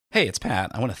Hey, it's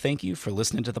Pat. I want to thank you for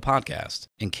listening to the podcast.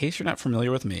 In case you're not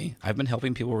familiar with me, I've been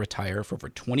helping people retire for over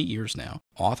 20 years now,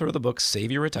 author of the book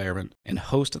Save Your Retirement and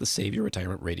host of the Save Your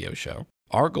Retirement radio show.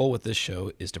 Our goal with this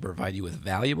show is to provide you with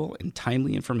valuable and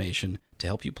timely information to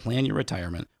help you plan your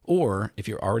retirement, or if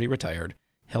you're already retired,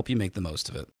 help you make the most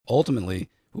of it. Ultimately,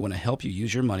 we want to help you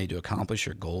use your money to accomplish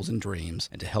your goals and dreams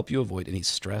and to help you avoid any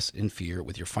stress and fear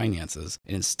with your finances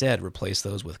and instead replace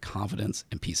those with confidence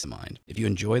and peace of mind. If you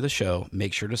enjoy the show,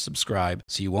 make sure to subscribe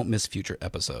so you won't miss future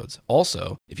episodes.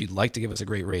 Also, if you'd like to give us a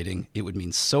great rating, it would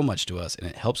mean so much to us and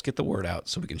it helps get the word out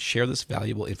so we can share this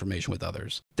valuable information with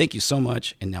others. Thank you so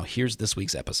much, and now here's this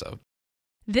week's episode.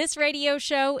 This radio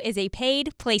show is a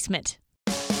paid placement.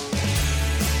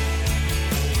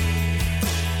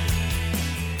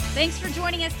 Thanks for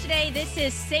joining us today. This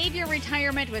is Save Your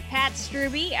Retirement with Pat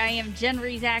Strube. I am Jen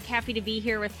Rezac, happy to be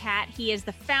here with Pat. He is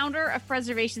the founder of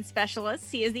Preservation Specialists.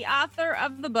 He is the author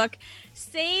of the book,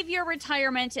 Save Your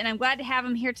Retirement, and I'm glad to have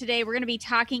him here today. We're going to be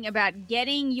talking about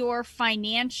getting your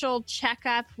financial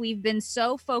checkup. We've been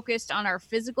so focused on our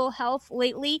physical health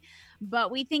lately,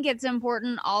 but we think it's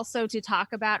important also to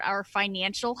talk about our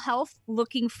financial health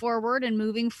looking forward and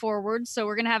moving forward. So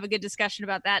we're going to have a good discussion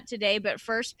about that today. But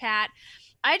first, Pat,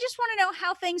 I just want to know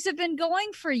how things have been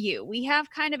going for you. We have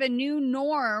kind of a new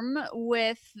norm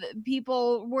with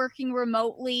people working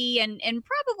remotely and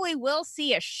probably will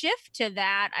see a shift to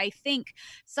that. I think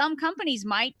some companies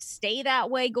might stay that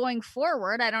way going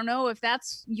forward. I don't know if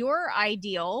that's your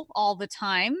ideal all the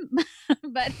time,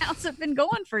 but how's it been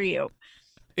going for you?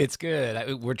 It's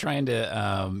good. We're trying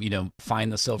to,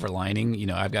 find the silver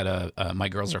lining. I've got my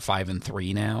girls are 5 and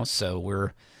 3 now, so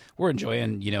we're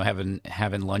enjoying,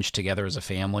 having lunch together as a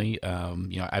family.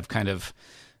 I've kind of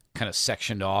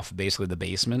sectioned off basically the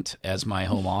basement as my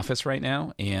home office right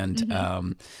now.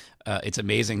 And it's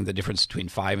amazing the difference between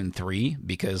 5 and 3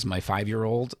 because my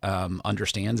 5-year-old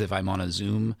understands if I'm on a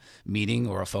Zoom meeting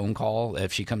or a phone call,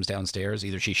 if she comes downstairs,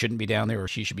 either she shouldn't be down there or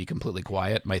she should be completely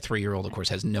quiet. My 3-year-old, of course,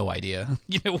 has no idea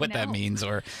what that means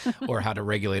or how to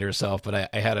regulate herself.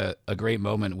 But I had a great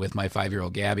moment with my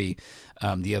 5-year-old Gabby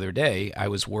the other day. I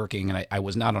was working and I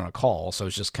was not on a call, so I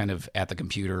was just kind of at the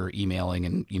computer emailing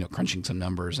and crunching some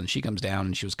numbers. And she comes down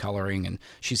and she was coloring and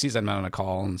she sees I'm not on a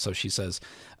call, and so she says,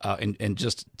 and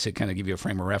just to kind of give you a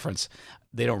frame of reference,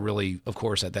 they don't really, of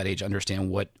course, at that age understand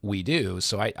what we do.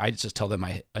 So I just tell them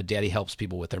a daddy helps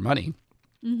people with their money.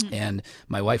 Mm-hmm. And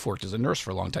my wife worked as a nurse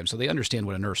for a long time, so they understand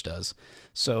what a nurse does.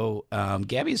 So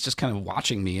Gabby is just kind of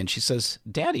watching me, and she says,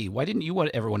 "Daddy, why didn't you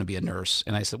ever want to be a nurse?"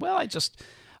 And I said, "Well,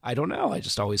 I don't know. I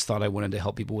just always thought I wanted to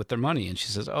help people with their money." And she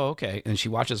says, "Oh, okay." And she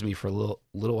watches me for a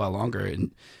little while longer,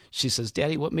 and she says,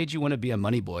 "Daddy, what made you want to be a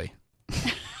money boy?"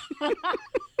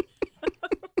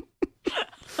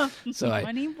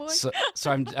 Money boy?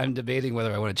 So I'm debating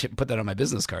whether I want to put that on my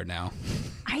business card now.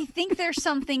 I think there's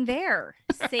something there.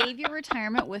 Save your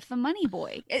retirement with the money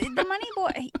boy. The money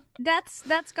boy,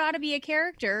 that's got to be a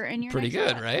character in your pretty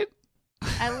good, book. Right?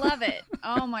 I love it.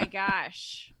 Oh my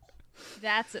gosh,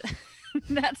 that's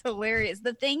hilarious.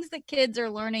 The things that kids are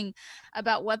learning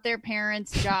about what their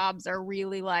parents' jobs are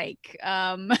really like.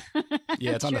 Yeah,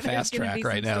 it's on the fast track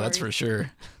right now. That's for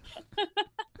sure.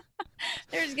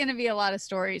 There's going to be a lot of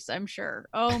stories, I'm sure.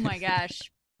 Oh my gosh.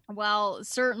 Well,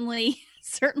 certainly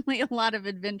a lot of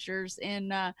adventures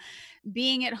in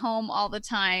being at home all the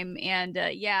time, and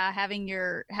having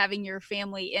your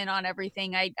family in on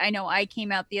everything. I know I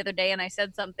came out the other day and I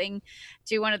said something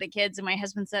to one of the kids, and my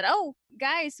husband said, "Oh,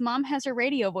 guys, Mom has her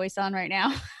radio voice on right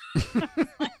now."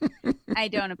 I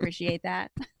don't appreciate that.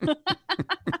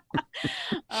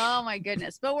 Oh my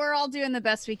goodness. But we're all doing the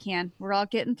best we can. We're all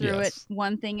getting through it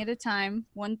one thing at a time.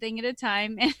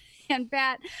 And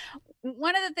Pat,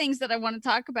 one of the things that I want to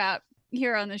talk about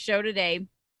here on the show today,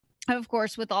 of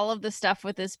course, with all of the stuff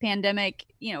with this pandemic,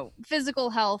 physical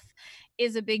health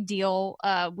is a big deal.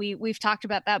 We've talked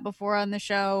about that before on the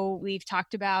show. We've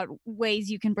talked about ways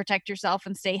you can protect yourself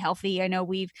and stay healthy. I know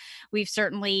we've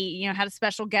certainly, had a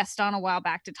special guest on a while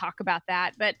back to talk about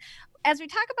that. But as we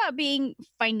talk about being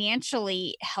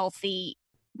financially healthy,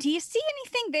 do you see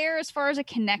anything there as far as a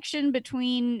connection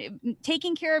between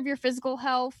taking care of your physical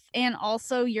health and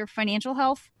also your financial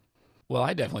health? Well,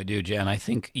 I definitely do, Jen. I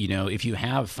think, if you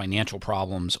have financial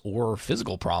problems or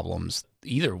physical problems,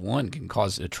 either one can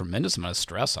cause a tremendous amount of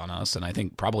stress on us. And I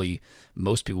think probably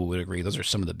most people would agree those are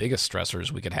some of the biggest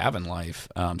stressors we could have in life.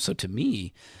 So to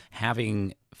me,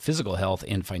 having physical health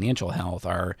and financial health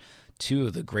are two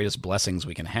of the greatest blessings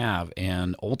we can have.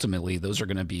 And ultimately, those are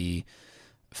going to be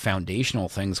foundational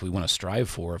things we want to strive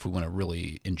for if we want to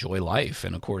really enjoy life.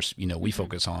 And of course, we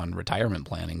focus on retirement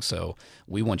planning. So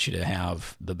we want you to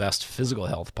have the best physical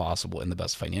health possible and the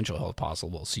best financial health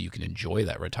possible so you can enjoy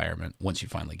that retirement once you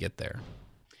finally get there.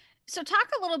 So talk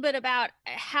a little bit about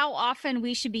how often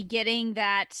we should be getting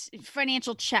that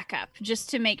financial checkup just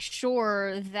to make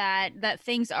sure that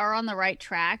things are on the right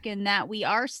track and that we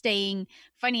are staying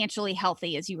financially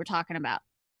healthy, as you were talking about.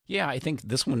 Yeah, I think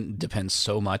this one depends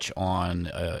so much on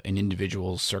an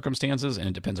individual's circumstances, and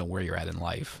it depends on where you're at in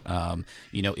life.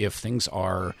 If things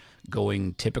are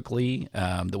going typically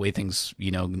the way things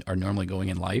are normally going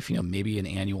in life, maybe an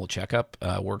annual checkup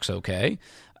works okay.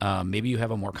 Maybe you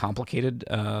have a more complicated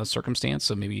circumstance,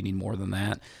 so maybe you need more than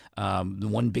that. The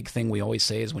one big thing we always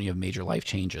say is when you have major life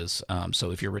changes. So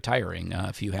if you're retiring,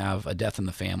 if you have a death in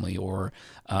the family, or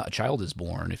a child is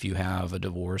born, if you have a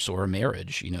divorce or a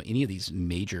marriage, any of these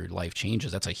major life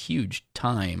changes, that's a huge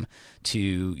time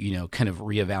to, kind of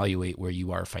reevaluate where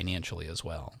you are financially as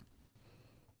well.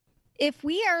 If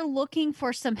we are looking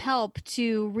for some help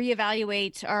to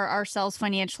reevaluate ourselves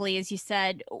financially, as you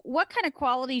said, what kind of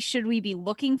qualities should we be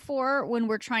looking for when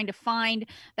we're trying to find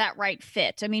that right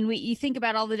fit? I mean, you think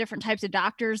about all the different types of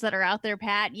doctors that are out there,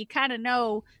 Pat. You kind of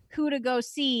know who to go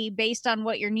see based on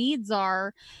what your needs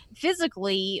are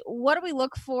physically. What do we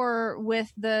look for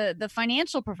with the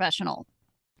financial professional?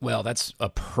 Well, that's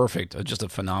just a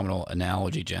phenomenal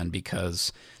analogy, Jen,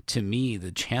 because to me,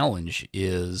 the challenge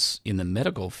is in the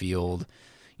medical field,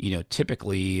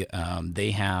 typically they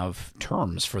have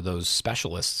terms for those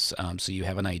specialists. So you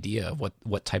have an idea of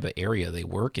what type of area they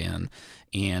work in.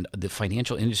 And the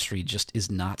financial industry just is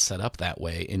not set up that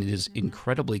way. And it is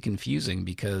incredibly confusing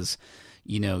because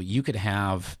you could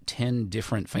have 10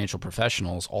 different financial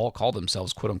professionals all call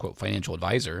themselves quote unquote financial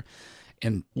advisor.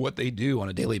 And what they do on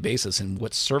a daily basis and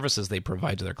what services they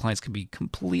provide to their clients can be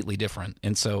completely different.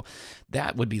 And so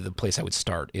that would be the place I would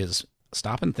start, is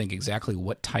stop and think exactly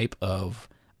what type of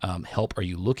help are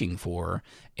you looking for,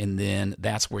 and then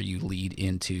that's where you lead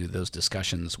into those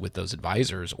discussions with those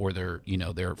advisors or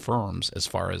their firms as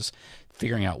far as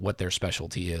figuring out what their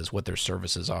specialty is, what their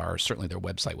services are. Certainly their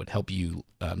website would help you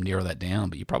narrow that down,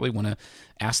 but you probably want to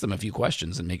ask them a few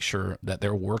questions and make sure that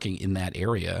they're working in that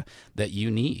area that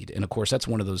you need. And of course, that's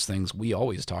one of those things we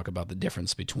always talk about, the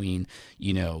difference between,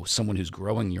 someone who's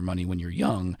growing your money when you're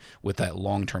young with that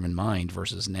long-term in mind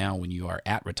versus now when you are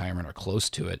at retirement or close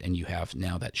to it and you have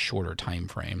now that shorter time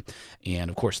frame. And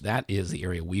of course, that is the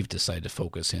area we've decided to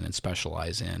focus in and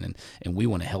specialize in. And we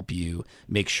want to help you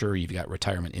make sure you've got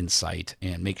retirement insight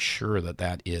and make sure that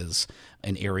that is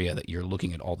an area that you're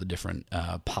looking at all the different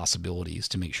possibilities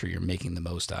to make sure you're making the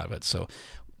most out of it. So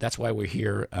that's why we're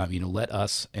here. Let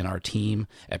us and our team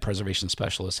at Preservation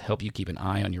Specialists help you keep an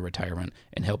eye on your retirement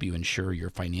and help you ensure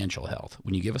your financial health.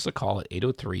 When you give us a call at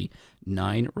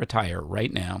 803-9-RETIRE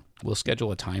right now, we'll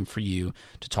schedule a time for you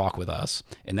to talk with us.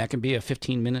 And that can be a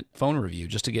 15-minute phone review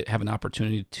just to have an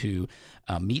opportunity to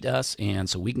meet us. And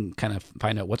so we can kind of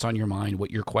find out what's on your mind,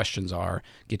 what your questions are,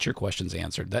 get your questions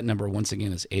answered. That number, once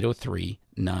again, is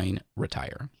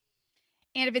 803-9-RETIRE.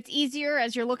 And if it's easier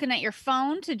as you're looking at your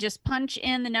phone to just punch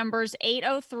in the numbers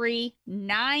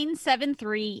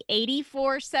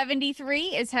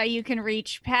 803-973-8473 is how you can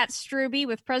reach Pat Strube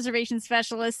with Preservation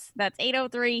Specialists. That's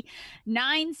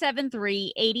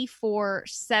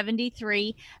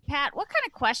 803-973-8473. Pat, what kind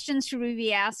of questions should we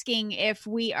be asking if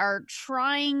we are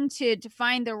trying to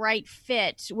find the right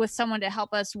fit with someone to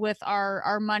help us with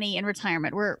our money in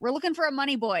retirement? We're looking for a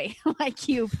money boy like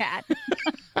you, Pat.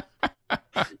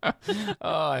 Oh,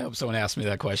 I hope someone asks me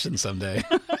that question someday.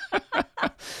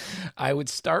 I would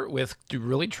start with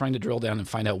really trying to drill down and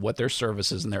find out what their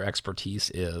services and their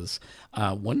expertise is.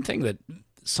 One thing that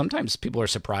sometimes people are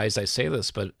surprised I say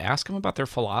this, but ask them about their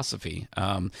philosophy.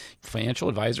 Financial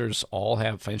advisors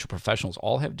financial professionals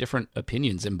all have different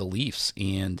opinions and beliefs,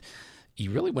 and you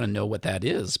really want to know what that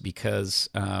is because,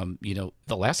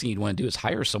 the last thing you'd want to do is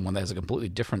hire someone that has a completely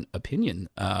different opinion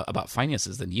about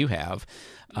finances than you have.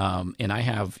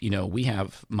 And we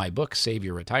have my book, Save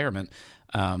Your Retirement,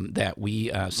 that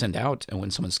we send out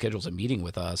when someone schedules a meeting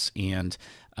with us. And,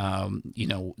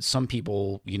 some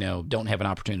people, don't have an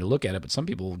opportunity to look at it, but some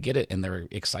people get it and they're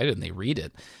excited and they read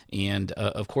it. And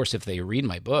of course, if they read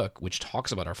my book, which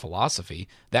talks about our philosophy,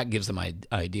 that gives them an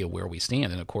idea where we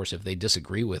stand. And of course, if they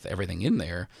disagree with everything in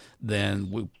there,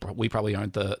 then we probably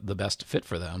aren't the best fit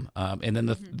for them. And then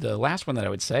the last one that I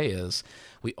would say is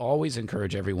we always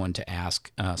encourage everyone to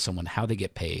ask someone how they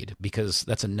get paid, because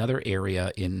that's another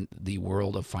area in the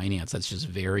world of finance that's just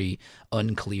very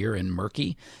unclear and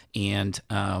murky. And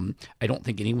I don't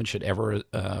think anyone should ever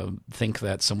think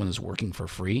that someone is working for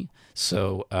free.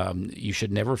 So you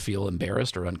should never feel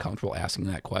embarrassed or uncomfortable asking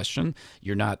that question.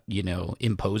 You're not,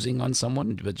 imposing on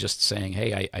someone, but just saying,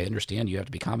 hey, I understand you have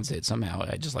to be compensated somehow.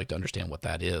 I'd just like to understand what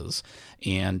that is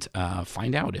and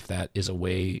find out if that is a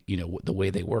way, the way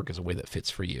they work is a way that fits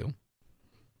for you.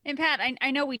 And Pat,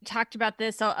 I know we talked about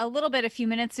this a little bit a few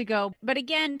minutes ago, but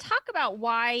again, talk about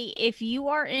why, if you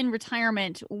are in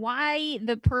retirement, why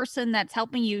the person that's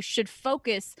helping you should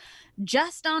focus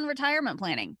just on retirement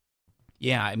planning.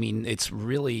 Yeah, I mean,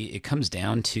 it comes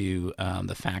down to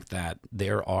the fact that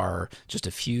there are just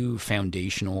a few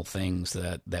foundational things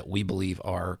that we believe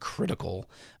are critical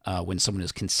when someone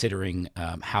is considering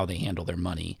how they handle their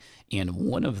money. And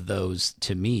one of those,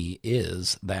 to me,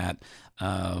 is that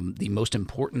the most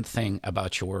important thing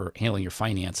about handling your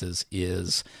finances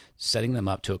is setting them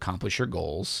up to accomplish your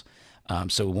goals.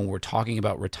 So when we're talking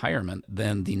about retirement,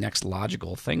 then the next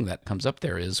logical thing that comes up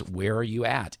there is, where are you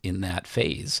at in that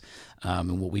phase?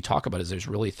 And what we talk about is there's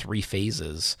really three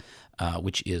phases,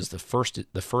 which is the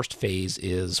first phase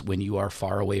is when you are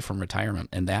far away from retirement.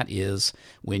 And that is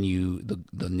when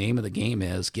the name of the game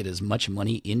is get as much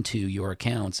money into your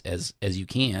accounts as you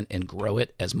can and grow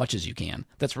it as much as you can.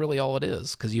 That's really all it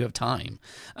is, because you have time.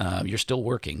 You're still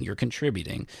working, you're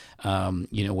contributing.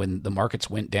 When the markets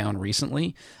went down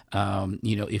recently,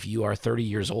 if you are 30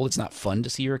 years old, it's not fun to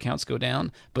see your accounts go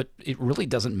down, but it really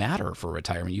doesn't matter for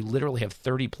retirement. You literally have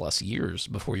 30 plus years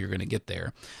before you're going to get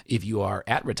there. If you are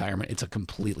at retirement, it's a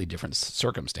completely different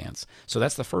circumstance. So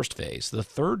that's the first phase. The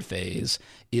third phase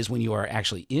is when you are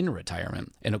actually in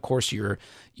retirement. And of course, your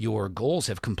goals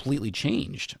have completely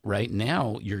changed. Right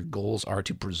now, your goals are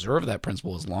to preserve that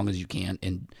principal as long as you can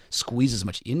and squeeze as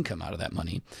much income out of that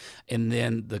money. And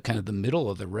then the kind of the middle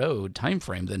of the road time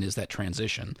frame then is that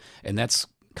transition. And that's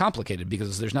complicated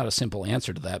because there's not a simple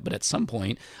answer to that. But at some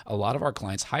point, a lot of our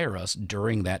clients hire us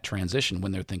during that transition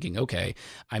when they're thinking, okay,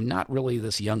 I'm not really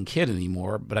this young kid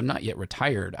anymore, but I'm not yet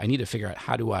retired. I need to figure out,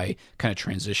 how do I kind of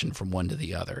transition from one to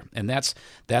the other? And that's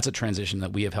a transition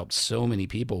that we have helped so many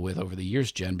people with over the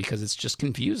years, Jen, because it's just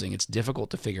confusing. It's difficult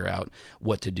to figure out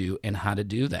what to do and how to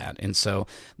do that. And so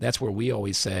that's where we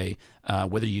always say,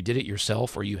 whether you did it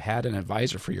yourself or you had an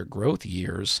advisor for your growth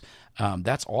years,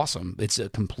 that's awesome. It's a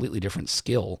completely different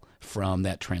skill from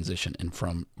that transition and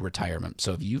from retirement.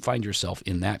 So if you find yourself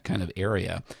in that kind of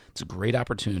area, it's a great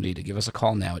opportunity to give us a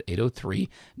call now at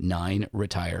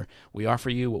 803-9-RETIRE. We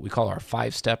offer you what we call our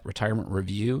 5-step retirement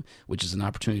review, which is an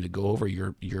opportunity to go over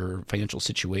your financial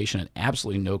situation at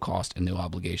absolutely no cost and no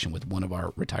obligation with one of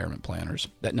our retirement planners.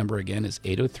 That number again is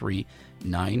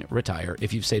 803-9-RETIRE.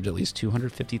 If you've saved at least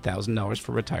 $250,000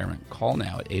 for retirement, call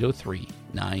now at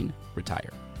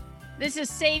 803-9-RETIRE. This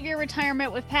is Save Your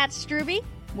Retirement with Pat Strubbe.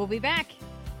 We'll be back.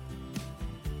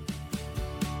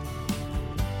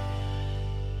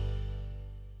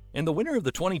 And the winner of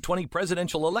the 2020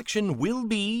 presidential election will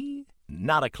be...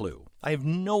 not a clue. I have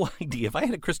no idea. If I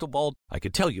had a crystal ball, I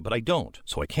could tell you, but I don't,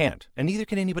 so I can't. And neither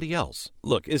can anybody else.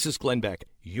 Look, this is Glenn Beck.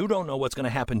 You don't know what's going to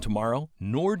happen tomorrow,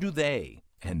 nor do they.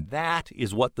 And that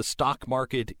is what the stock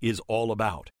market is all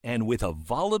about. And with a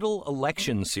volatile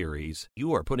election series,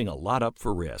 you are putting a lot up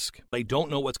for risk. I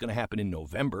don't know what's going to happen in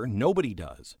November. Nobody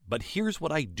does. But here's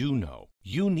what I do know.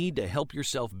 You need to help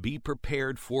yourself be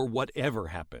prepared for whatever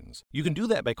happens. You can do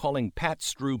that by calling Pat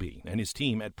Strubbe and his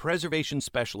team at Preservation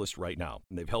Specialist right now.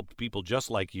 And they've helped people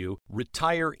just like you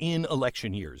retire in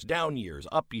election years, down years,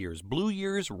 up years, blue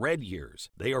years, red years.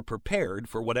 They are prepared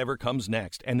for whatever comes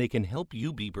next, and they can help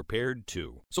you be prepared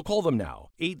too. So call them now,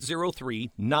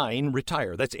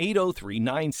 803-9-RETIRE. That's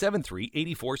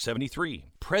 803-973-8473.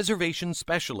 Preservation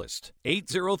Specialist,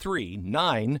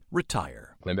 803-9-RETIRE.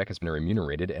 Glenn Beck has been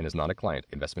remunerated and is not a client.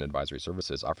 Investment advisory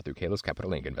services offered through Kalos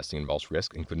Capital Inc. Investing involves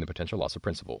risk, including the potential loss of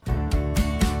principal.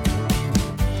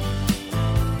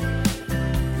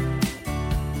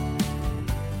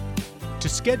 To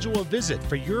schedule a visit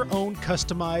for your own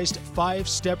customized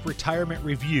 5-step retirement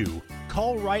review,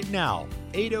 call right now,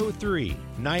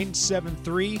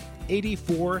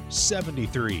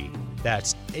 803-973-8473.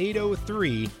 That's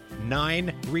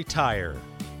 803-9-RETIRE.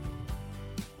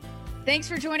 Thanks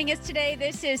for joining us today.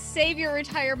 This is Save Your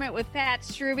Retirement with Pat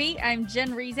Strubbe. I'm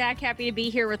Jen Rezac, happy to be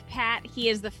here with Pat. He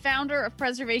is the founder of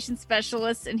Preservation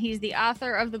Specialists, and he's the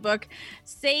author of the book,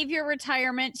 Save Your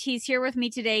Retirement. He's here with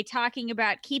me today talking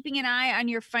about keeping an eye on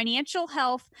your financial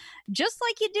health, just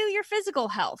like you do your physical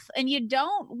health. And you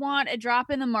don't want a drop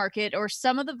in the market or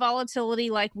some of the volatility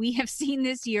like we have seen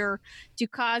this year to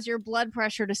cause your blood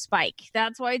pressure to spike.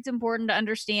 That's why it's important to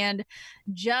understand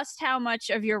just how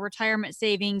much of your retirement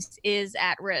savings is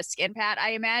at risk. And Pat,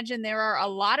 I imagine there are a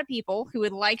lot of people who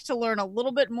would like to learn a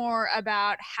little bit more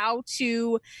about how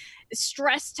to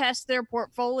stress test their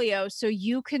portfolio so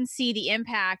you can see the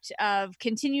impact of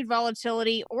continued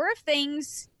volatility or if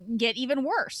things get even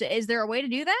worse. Is there a way to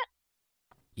do that?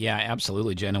 Yeah,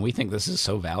 absolutely, Jen. And we think this is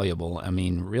so valuable. I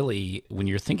mean, really, when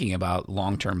you're thinking about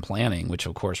long-term planning, which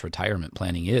of course retirement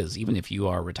planning is, even if you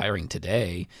are retiring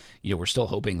today, we're still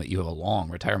hoping that you have a long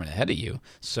retirement ahead of you.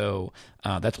 So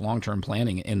that's long-term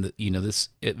planning. And, this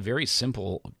very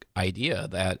simple idea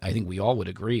that I think we all would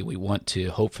agree we want to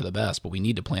hope for the best, but we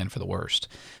need to plan for the worst.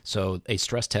 So a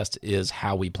stress test is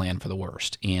how we plan for the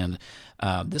worst. And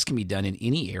this can be done in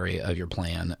any area of your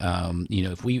plan.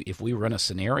 If we run a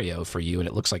scenario for you and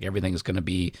it looks like everything is going to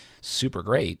be super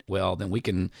great, well, then we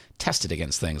can test it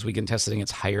against things. We can test it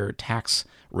against higher tax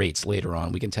rates later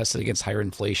on. We can test it against higher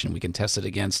inflation. We can test it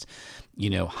against,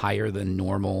 higher than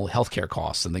normal healthcare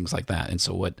costs and things like that. And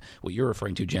so what you're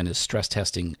referring to, Jen, is stress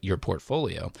testing your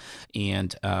portfolio.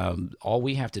 And all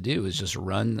we have to do is just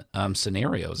run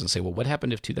scenarios and say, well, what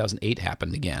happened if 2008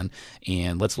 happened again?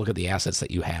 And let's look at the assets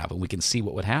that you have, and we can see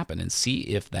what would happen and see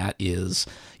if that is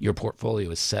your portfolio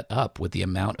is set up with the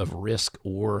amount of risk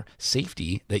or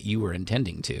safety that you were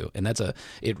intending to. And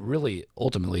it really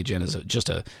ultimately, Jen, is just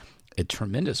a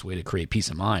tremendous way to create peace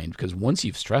of mind, because once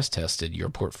you've stress tested your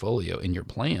portfolio and your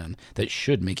plan, that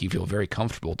should make you feel very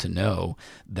comfortable to know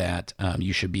that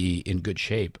you should be in good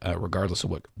shape regardless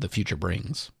of what the future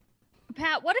brings.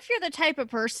 Pat, what if you're the type of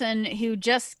person who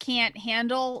just can't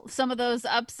handle some of those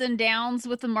ups and downs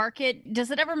with the market?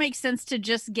 Does it ever make sense to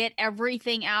just get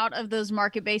everything out of those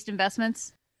market-based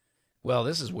investments? Well,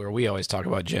 this is where we always talk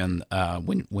about, Jen,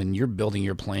 when you're building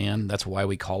your plan, that's why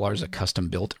we call ours a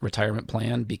custom-built retirement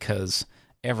plan, because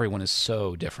everyone is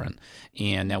so different.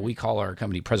 And now we call our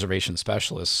company Preservation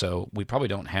Specialists, so we probably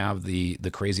don't have the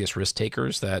craziest risk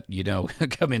takers that,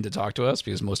 come in to talk to us,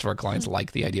 because most of our clients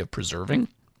like the idea of preserving.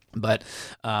 But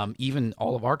even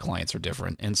all of our clients are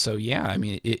different. And so, yeah, I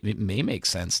mean, it may make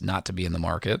sense not to be in the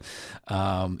market.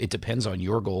 It depends on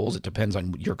your goals. It depends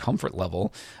on your comfort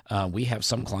level. We have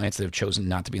some clients that have chosen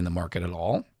not to be in the market at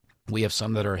all. We have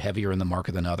some that are heavier in the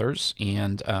market than others,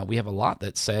 and we have a lot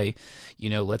that say,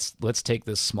 let's take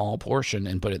this small portion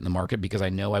and put it in the market because I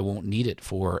know I won't need it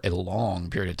for a long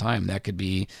period of time. That could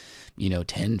be,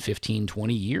 10, 15,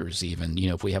 20 years even,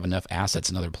 if we have enough assets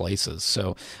in other places.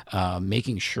 So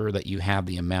making sure that you have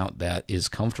the amount that is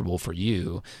comfortable for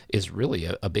you is really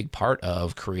a big part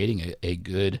of creating a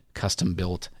good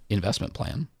custom-built investment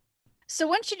plan. So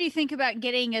when should you think about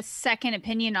getting a second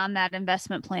opinion on that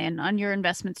investment plan, on your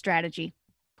investment strategy?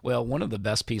 Well, one of the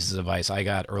best pieces of advice I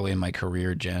got early in my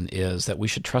career, Jen, is that we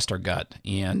should trust our gut.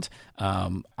 And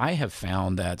I have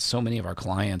found that so many of our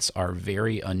clients are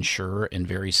very unsure and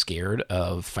very scared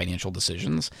of financial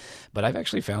decisions. But I've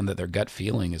actually found that their gut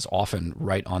feeling is often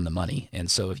right on the money.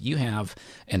 And so if you have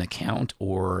an account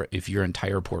or if your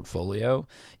entire portfolio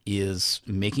is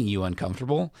making you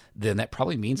uncomfortable, then that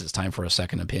probably means it's time for a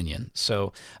second opinion.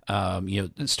 So,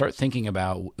 start thinking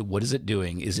about what is it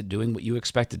doing? Is it doing what you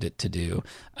expected it to do?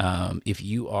 If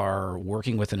you are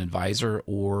working with an advisor,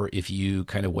 or if you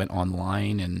kind of went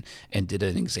online and did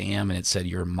an exam and it said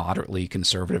you're moderately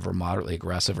conservative or moderately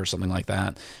aggressive or something like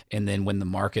that, and then when the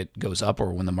market goes up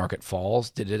or when the market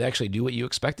falls, did it actually do what you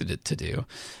expected it to do?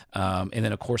 And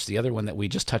then, of course, the other one that we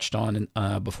just touched on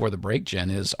before the break,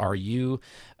 Jen, is are you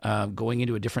going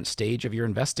into a different stage of your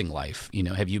investing life?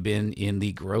 Have you been in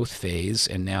the growth phase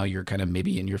and now you're kind of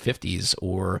maybe in your 50s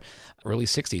or early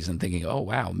 60s and thinking, oh,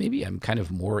 wow, maybe I'm kind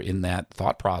of more in that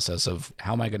thought process of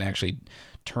how am I going to actually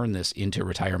turn this into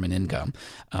retirement income?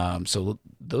 So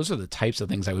those are the types of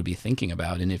things I would be thinking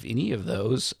about. And if any of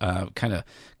those kind of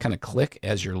click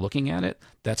as you're looking at it,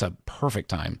 that's a perfect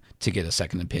time to get a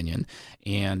second opinion.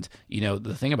 And,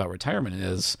 the thing about retirement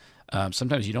is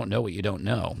sometimes you don't know what you don't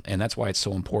know. And that's why it's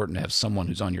so important to have someone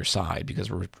who's on your side,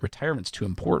 because retirement's too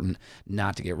important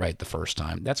not to get right the first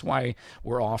time. That's why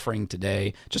we're offering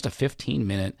today just a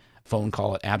 15-minute phone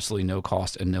call at absolutely no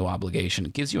cost and no obligation.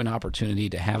 It gives you an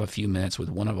opportunity to have a few minutes with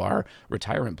one of our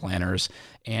retirement planners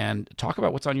and talk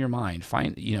about what's on your mind.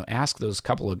 Ask those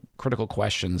couple of critical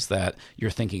questions that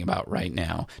you're thinking about right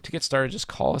now. To get started, just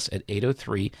call us at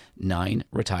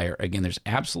 803-9-RETIRE. Again, there's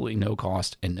absolutely no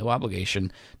cost and no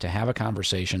obligation to have a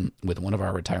conversation with one of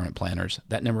our retirement planners.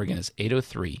 That number again is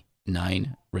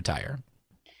 803-9-RETIRE.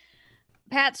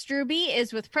 Pat Strube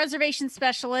is with Preservation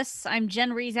Specialists. I'm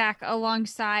Jen Rezac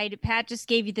alongside. Pat just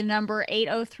gave you the number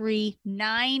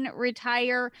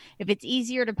 803-9-RETIRE. If it's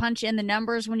easier to punch in the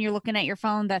numbers when you're looking at your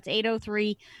phone, that's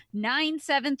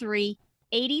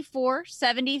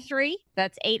 803-973-8473.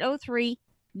 That's 803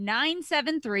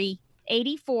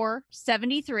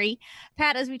 888-973-8473.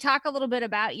 Pat, as we talk a little bit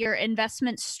about your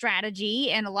investment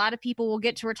strategy, and a lot of people will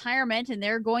get to retirement and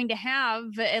they're going to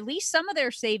have at least some of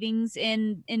their savings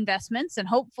in investments, and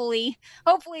hopefully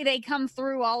they come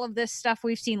through all of this stuff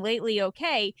we've seen lately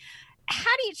okay.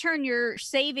 How do you turn your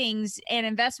savings and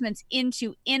investments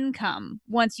into income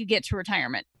once you get to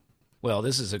retirement? Well,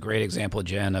 this is a great example,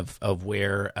 Jen, of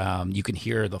where you can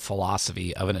hear the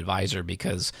philosophy of an advisor,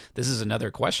 because this is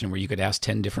another question where you could ask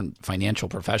 10 different financial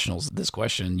professionals this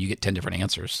question and you get 10 different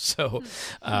answers. So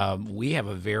we have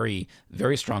a very,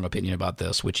 very strong opinion about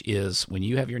this, which is when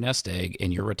you have your nest egg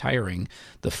and you're retiring,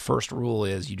 the first rule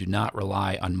is you do not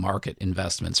rely on market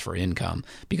investments for income,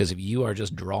 because if you are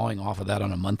just drawing off of that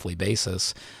on a monthly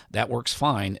basis, that works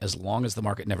fine as long as the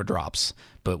market never drops.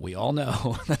 But we all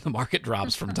know that the market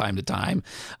drops from time to time.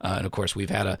 And of course,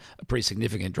 we've had a pretty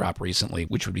significant drop recently,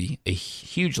 which would be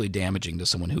hugely damaging to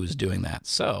someone who is doing that.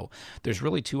 So there's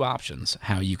really two options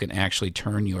how you can actually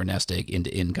turn your nest egg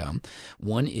into income.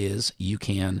 One is you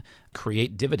can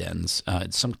create dividends,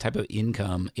 some type of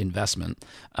income investment.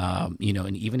 And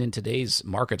even in today's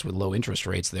markets with low interest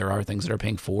rates, there are things that are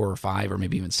paying 4 or 5 or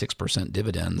maybe even 6%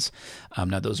 dividends.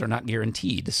 Now, those are not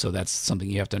guaranteed, so that's something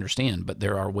you have to understand. But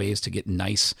there are ways to get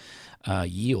nice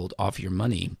yield off your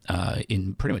money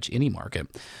in pretty much any market.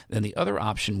 Then the other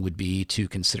option would be to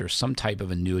consider some type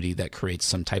of annuity that creates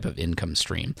some type of income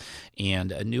stream.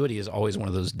 And annuity is always one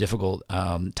of those difficult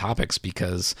topics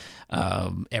because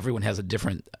everyone has a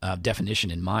different definition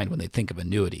in mind when they think of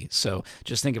annuity. So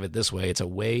just think of it this way. It's a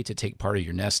way to take part of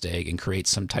your nest egg and create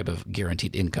some type of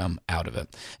guaranteed income out of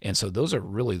it. And so those are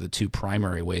really the two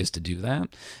primary ways to do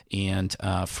that. And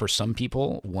for some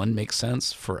people, one makes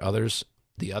sense. For others,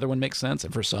 the other one makes sense,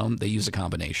 and for some, they use a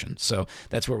combination. So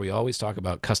that's where we always talk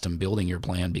about custom building your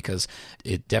plan, because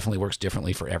it definitely works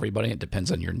differently for everybody. It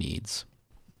depends on your needs.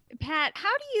 Pat,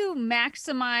 how do you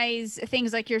maximize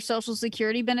things like your Social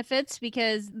Security benefits?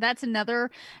 Because that's another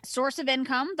source of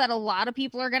income that a lot of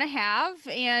people are going to have,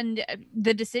 and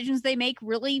the decisions they make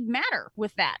really matter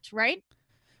with that, right?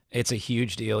 It's a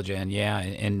huge deal, Jen. Yeah.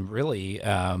 And really,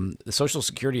 the Social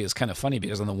Security is kind of funny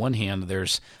because on the one hand,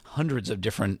 there's hundreds of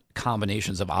different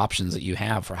combinations of options that you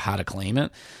have for how to claim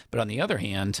it. But on the other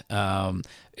hand,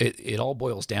 it all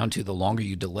boils down to the longer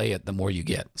you delay it, the more you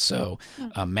get. So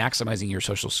maximizing your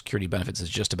Social Security benefits is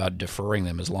just about deferring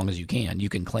them as long as you can. You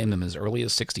can claim them as early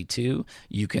as 62.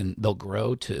 They'll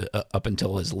grow to up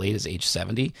until as late as age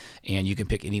 70, and you can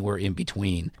pick anywhere in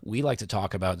between. We like to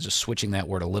talk about just switching that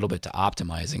word a little bit to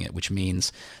optimizing it, which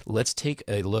means let's take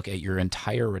a look at your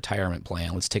entire retirement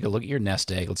plan. Let's take a look at your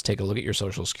nest egg. Let's take a look at your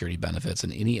Social Security benefits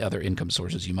and any other income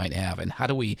sources you might have, and how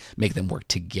do we make them work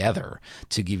together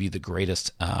to give you the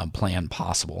greatest plan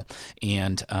possible.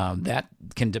 And that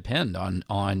can depend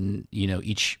on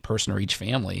each person or each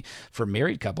family. For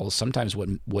married couples, sometimes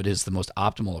what is the most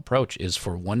optimal approach is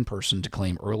for one person to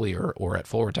claim earlier or at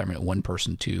full retirement, and one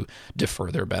person to defer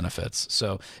their benefits.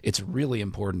 So it's really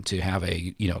important to have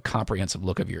a comprehensive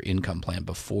look of your income plan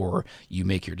before you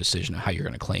make your decision on how you're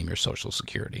going to claim your Social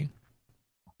Security.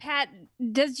 Pat,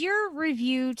 does your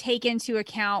review take into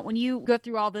account, when you go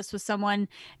through all this with someone,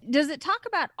 does it talk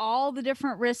about all the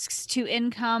different risks to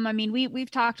income? I mean,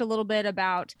 we've talked a little bit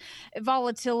about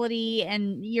volatility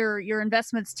and your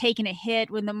investments taking a hit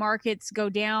when the markets go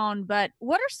down, but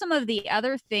what are some of the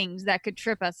other things that could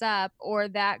trip us up or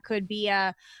that could be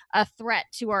a threat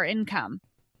to our income?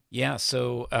 Yeah,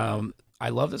 so I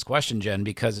love this question, Jen,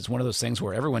 because it's one of those things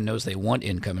where everyone knows they want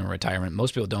income in retirement.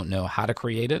 Most people don't know how to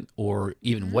create it or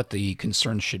even what the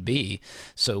concerns should be.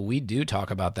 So we do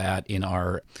talk about that in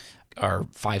our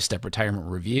 5-step retirement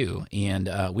review.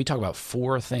 And we talk about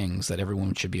 4 things that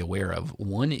everyone should be aware of.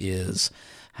 One is,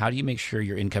 how do you make sure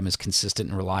your income is consistent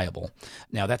and reliable?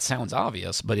 Now, that sounds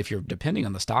obvious, but if you're depending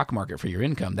on the stock market for your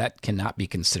income, that cannot be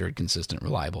considered consistent and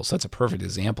reliable. So that's a perfect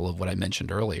example of what I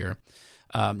mentioned earlier.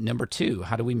 Number 2,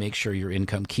 how do we make sure your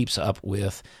income keeps up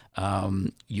with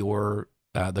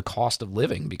the cost of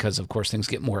living? Because, of course, things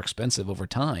get more expensive over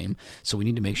time. So we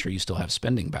need to make sure you still have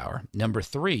spending power. Number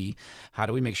 3, how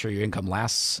do we make sure your income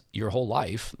lasts your whole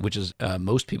life, which is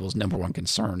most people's number one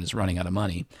concern, is running out of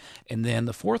money. And then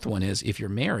the 4th one is, if you're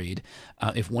married,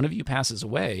 if one of you passes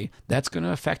away, that's going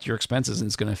to affect your expenses and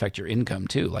it's going to affect your income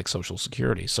too, like Social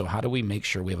Security. So how do we make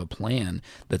sure we have a plan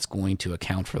that's going to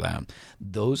account for that?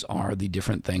 Those are the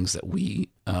different things that we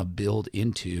build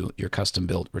into your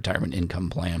custom-built retirement income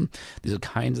plan. These are the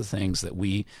kinds of things that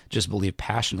we just believe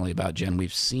passionately about, Jen.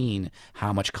 We've seen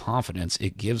how much confidence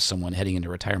it gives someone heading into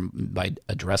retirement by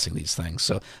addressing these things.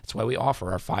 So that's why we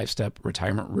offer our 5-step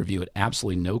retirement review at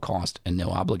absolutely no cost and no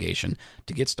obligation.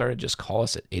 To get started, just call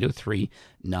us at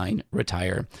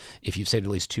 803-9-RETIRE. If you've saved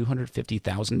at least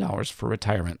 $250,000 for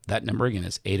retirement, that number again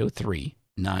is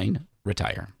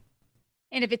 803-9-RETIRE.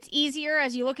 And if it's easier,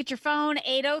 as you look at your phone,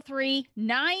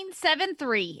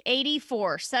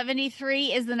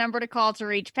 803-973-8473 is the number to call to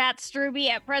reach Pat Strube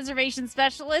at Preservation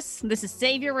Specialists. This is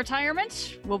Save Your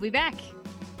Retirement. We'll be back.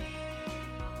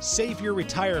 Save Your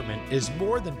Retirement is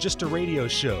more than just a radio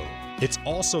show. It's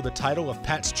also the title of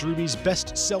Pat Strube's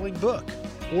best-selling book.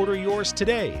 Order yours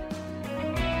today.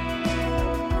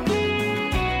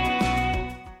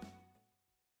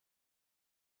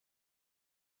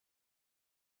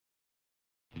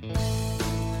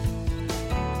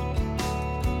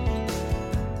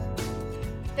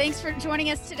 Thanks for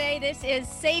joining us today. This is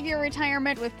Save Your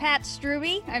Retirement with Pat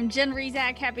Strube. I'm Jen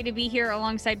Rezac, happy to be here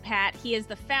alongside Pat. He is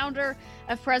the founder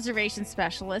of Preservation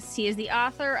Specialists. He is the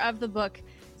author of the book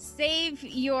Save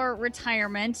Your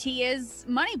Retirement. He is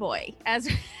Money Boy, as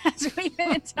we've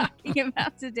been talking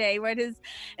about today. What his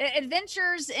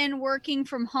adventures in working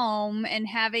from home and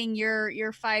having your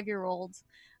 5-year-old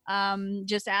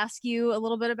just ask you a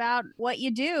little bit about what you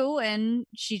do, and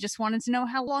she just wanted to know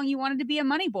how long you wanted to be a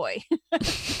money boy.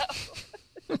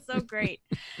 so great.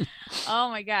 Oh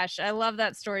my gosh, I love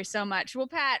that story so much. Well,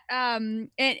 Pat, and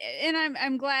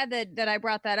I'm glad that I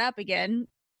brought that up again,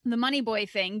 the money boy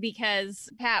thing, because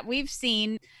Pat, we've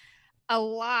seen a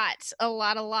lot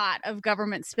of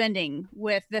government spending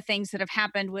with the things that have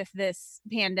happened with this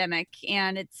pandemic,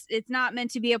 and it's not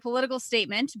meant to be a political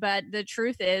statement, but the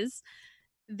truth is,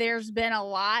 there's been a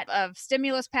lot of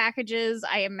stimulus packages.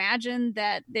 I imagine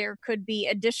that there could be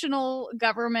additional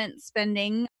government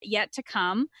spending yet to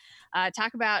come.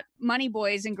 Talk about money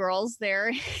boys and girls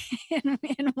there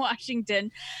in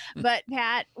Washington. But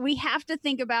Pat, we have to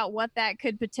think about what that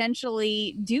could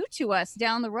potentially do to us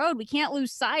down the road. We can't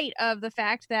lose sight of the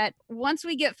fact that once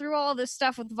we get through all this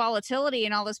stuff with volatility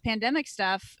and all this pandemic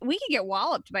stuff, we could get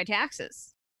walloped by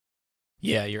taxes.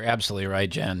 Yeah, you're absolutely right,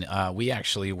 Jen. We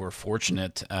actually were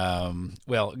fortunate.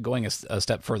 Going a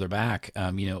step further back,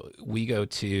 we go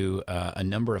to a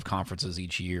number of conferences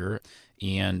each year.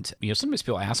 And, sometimes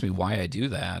people ask me why I do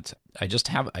that. I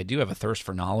do have a thirst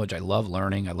for knowledge. I love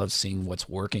learning. I love seeing what's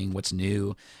working, what's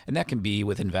new. And that can be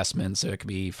with investments. It can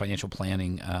be financial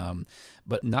planning.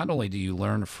 But not only do you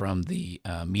learn from the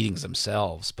meetings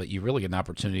themselves, but you really get an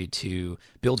opportunity to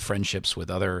build friendships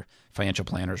with other financial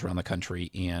planners around the country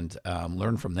and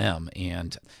learn from them.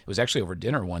 And it was actually over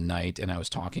dinner one night, and I was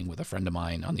talking with a friend of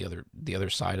mine on the other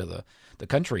side of the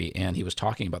country, and he was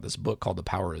talking about this book called The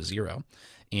Power of Zero.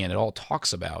 And it all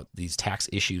talks about these tax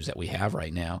issues that we have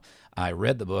right now. I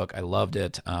read the book. I loved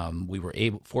it. We were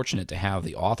fortunate to have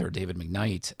the author, David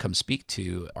McKnight, come speak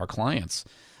to our clients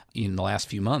in the last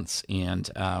few months. And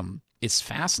it's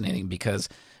fascinating because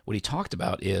what he talked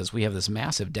about is we have this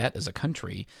massive debt as a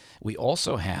country. We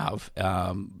also have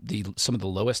some of the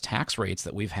lowest tax rates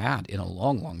that we've had in a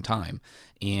long, long time.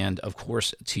 And of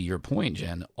course, to your point,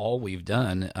 Jen, all we've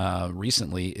done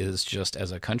recently is just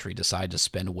as a country decide to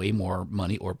spend way more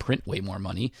money or print way more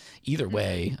money. Either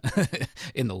way,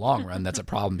 in the long run, that's a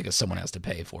problem because someone has to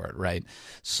pay for it, right?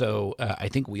 So I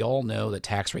think we all know that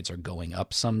tax rates are going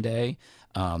up someday.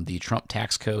 The Trump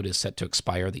tax code is set to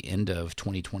expire the end of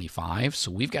 2025. So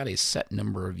we've got a set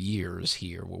number of years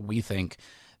here where we think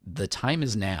the time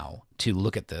is now to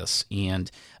look at this.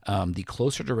 And the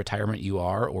closer to retirement you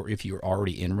are, or if you're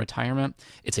already in retirement,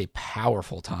 it's a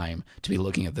powerful time to be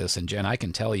looking at this. And Jen, I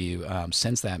can tell you,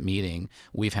 since that meeting,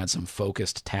 we've had some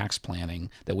focused tax planning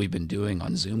that we've been doing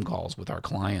on Zoom calls with our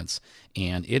clients.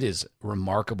 And it is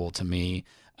remarkable to me.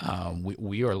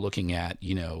 We are looking at,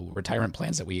 retirement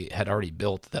plans that we had already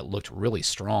built that looked really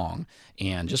strong.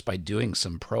 And just by doing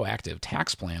some proactive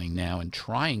tax planning now and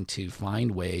trying to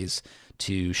find ways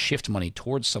to shift money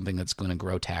towards something that's going to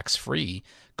grow tax-free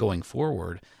going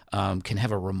forward, can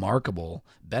have a remarkable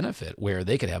benefit where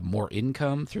they could have more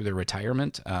income through their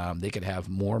retirement. They could have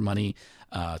more money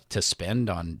to spend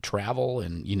on travel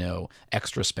and,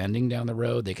 extra spending down the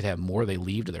road. They could have more they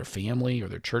leave to their family or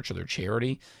their church or their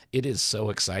charity. It is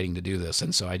so exciting to do this.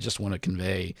 And so I just want to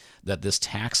convey that this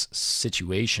tax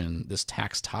situation, this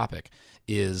tax topic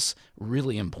is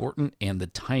really important, and the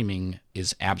timing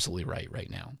is absolutely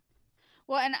right now.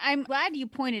 Well, and I'm glad you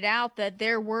pointed out that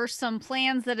there were some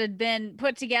plans that had been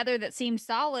put together that seemed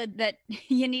solid that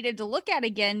you needed to look at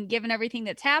again, given everything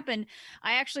that's happened.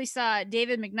 I actually saw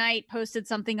David McKnight posted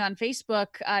something on Facebook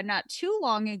not too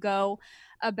long ago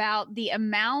about the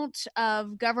amount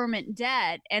of government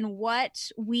debt, and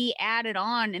what we added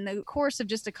on in the course of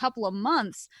just a couple of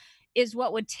months is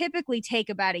what would typically take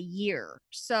about a year.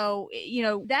 So,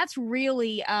 that's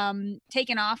really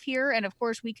taken off here. And of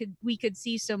course, we could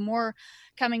see some more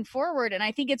coming forward. And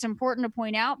I think it's important to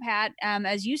point out, Pat,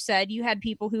 as you said, you had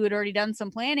people who had already done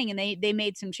some planning and they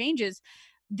made some changes.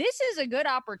 This is a good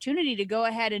opportunity to go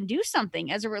ahead and do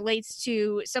something as it relates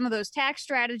to some of those tax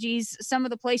strategies, some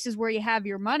of the places where you have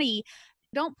your money.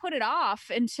 Don't put it off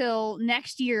until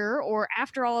next year or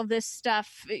after all of this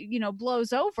stuff,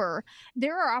 blows over.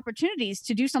 There are opportunities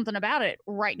to do something about it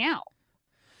right now.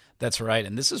 That's right.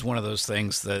 And this is one of those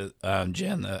things that,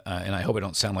 Jen, and I hope I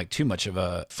don't sound like too much of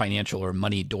a financial or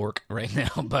money dork right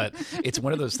now, but it's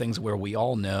one of those things where we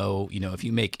all know,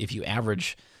 if you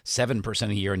average 7%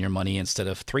 a year on your money instead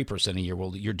of 3% a year,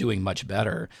 well, you're doing much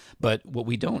better. But what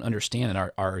we don't understand, and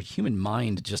our human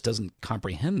mind just doesn't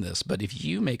comprehend this, but if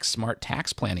you make smart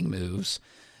tax planning moves,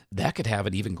 that could have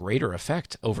an even greater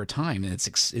effect over time. And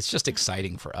it's just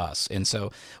exciting for us. And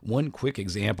so one quick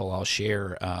example I'll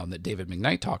share that David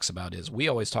McKnight talks about is we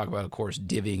always talk about, of course,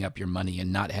 divvying up your money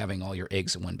and not having all your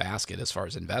eggs in one basket as far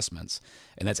as investments.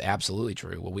 And that's absolutely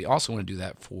true. Well, we also want to do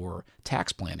that for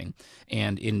tax planning.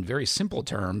 And in very simple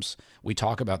terms, we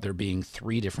talk about there being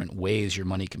 3 different ways your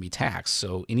money can be taxed.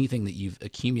 So anything that you've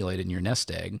accumulated in your nest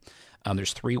egg,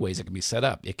 there's 3 ways it can be set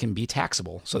up. It can be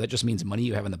taxable. So that just means money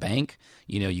you have in the bank.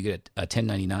 You get a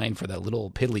 1099 for that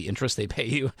little piddly interest they pay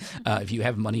you. If you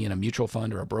have money in a mutual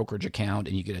fund or a brokerage account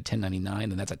and you get a 1099,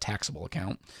 then that's a taxable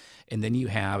account. And then you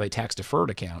have a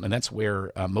tax-deferred account, and that's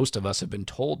where most of us have been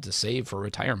told to save for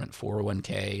retirement,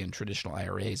 401k and traditional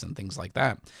IRAs and things like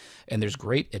that. And there's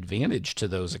great advantage to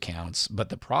those accounts, but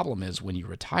the problem is when you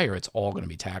retire, it's all going to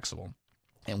be taxable.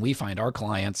 And we find our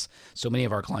clients, so many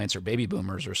of our clients are baby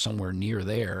boomers or somewhere near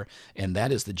there. And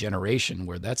that is the generation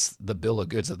where that's the bill of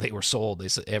goods that they were sold.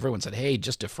 Everyone said, hey,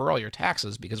 just defer all your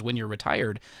taxes because when you're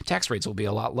retired, tax rates will be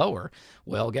a lot lower.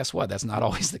 Well, guess what? That's not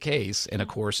always the case. And of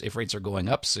course, if rates are going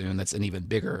up soon, that's an even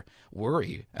bigger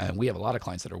worry. And we have a lot of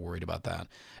clients that are worried about that.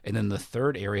 And then the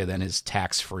third area then is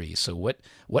tax-free. So what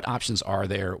options are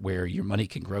there where your money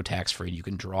can grow tax-free and you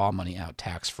can draw money out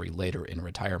tax-free later in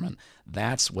retirement?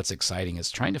 That's what's exciting,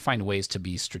 is trying to find ways to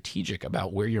be strategic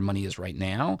about where your money is right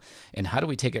now and how do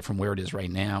we take it from where it is right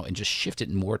now and just shift it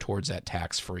more towards that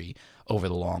tax-free over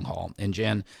the long haul. And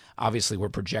Jen, obviously we're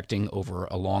projecting over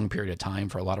a long period of time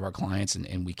for a lot of our clients,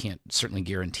 and we can't certainly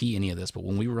guarantee any of this, but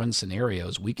when we run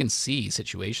scenarios, we can see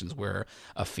situations where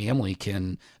a family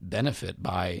can benefit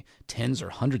by tens or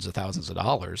hundreds of thousands of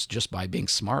dollars just by being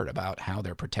smart about how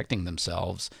they're protecting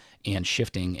themselves and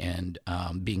shifting and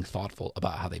being thoughtful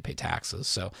about how they pay taxes.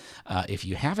 So if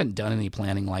you haven't done any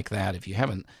planning like that, if you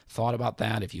haven't thought about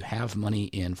that, if you have money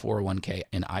in 401k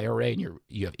and IRA and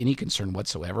you have any concern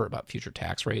whatsoever about future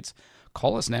tax rates,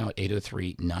 call us now at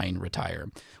 803-9-RETIRE.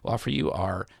 We'll offer you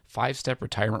our 5-step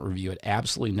retirement review at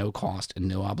absolutely no cost and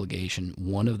no obligation.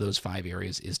 One of those 5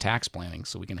 areas is tax planning,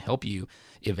 so we can help you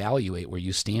evaluate where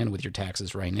you stand with your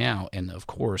taxes right now, and of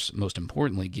course, most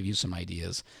importantly, give you some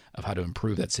ideas of how to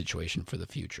improve that situation for the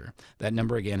future. That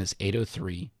number again is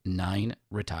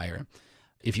 803-9-RETIRE.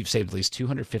 If you've saved at least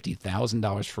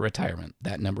 $250,000 for retirement,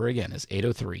 that number again is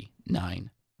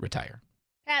 803-9-RETIRE.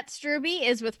 Pat Strube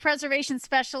is with Preservation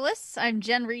Specialists. I'm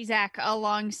Jen Rezac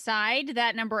alongside.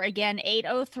 That number again,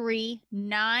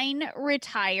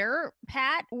 803-9-RETIRE.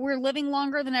 Pat, we're living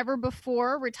longer than ever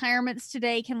before. Retirements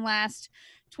today can last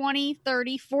 20,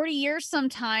 30, 40 years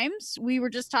sometimes. We were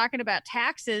just talking about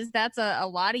taxes. That's a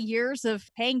lot of years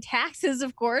of paying taxes,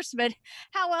 of course. But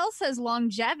how else has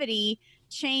longevity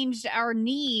changed our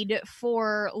need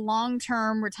for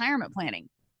long-term retirement planning?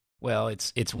 Well,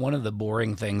 it's one of the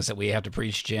boring things that we have to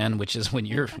preach, Jen, which is when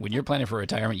you're planning for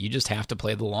retirement, you just have to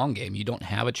play the long game. You don't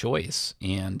have a choice.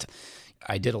 And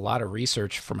I did a lot of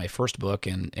research for my first book,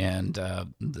 and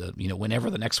whenever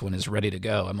the next one is ready to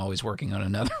go, I'm always working on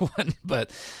another one.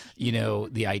 But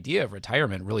the idea of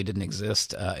retirement really didn't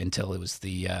exist until it was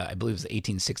I believe it was the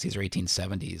 1860s or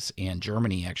 1870s, and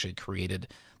Germany actually created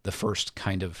the first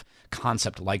kind of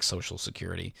concept like Social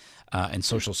Security. And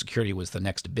Social Security was the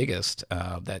next biggest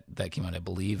that came out, I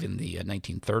believe, in the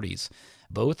 1930s.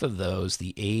 Both of those,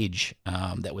 the age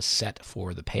that was set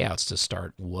for the payouts to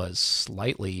start was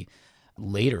slightly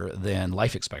later than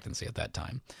life expectancy at that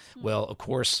time. Well, of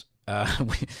course,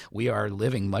 we are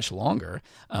living much longer,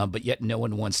 but yet no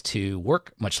one wants to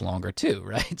work much longer too,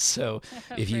 right? So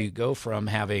if you go from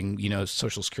having,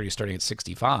 Social Security starting at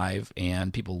 65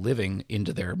 and people living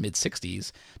into their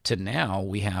mid-60s to now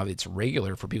it's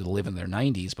regular for people to live in their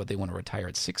 90s, but they want to retire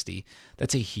at 60.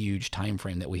 That's a huge time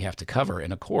frame that we have to cover.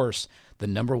 And of course, the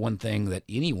number one thing that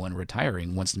anyone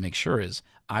retiring wants to make sure is,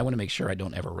 I want to make sure I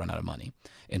don't ever run out of money.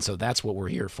 And so that's what we're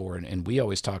here for. And we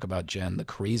always talk about, Jen, the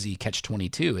crazy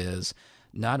catch-22 is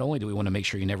not only do we want to make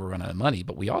sure you never run out of money,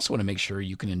 but we also want to make sure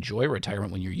you can enjoy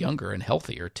retirement when you're younger and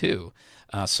healthier too.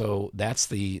 So that's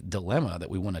the dilemma that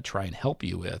we want to try and help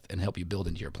you with and help you build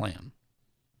into your plan.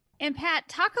 And Pat,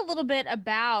 talk a little bit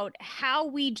about how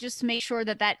we just make sure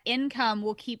that income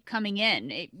will keep coming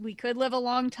in. We could live a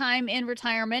long time in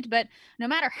retirement, but no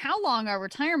matter how long our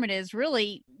retirement is,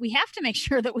 really, we have to make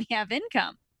sure that we have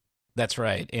income. That's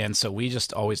right. And so we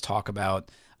just always talk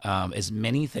about as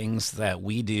many things that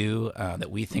we do that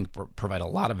we think provide a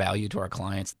lot of value to our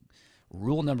clients.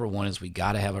 Rule number one is we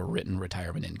got to have a written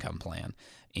retirement income plan.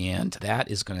 And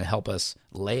that is going to help us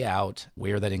lay out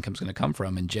where that income is going to come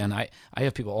from. And Jen, I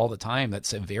have people all the time that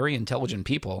say very intelligent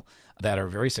people that are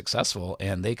very successful,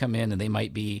 and they come in and they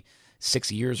might be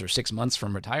 6 years or 6 months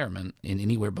from retirement and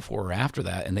anywhere before or after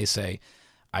that. And they say,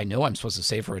 I know I'm supposed to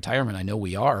save for retirement. I know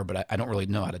we are, but I don't really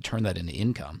know how to turn that into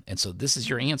income. And so this is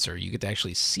your answer. You get to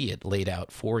actually see it laid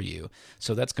out for you.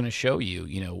 So that's going to show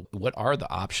you, what are the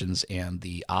options and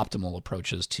the optimal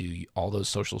approaches to all those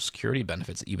Social Security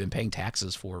benefits that you've been paying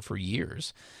taxes for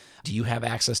years. Do you have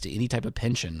access to any type of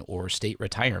pension or state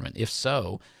retirement? If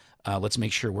so, let's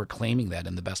make sure we're claiming that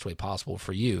in the best way possible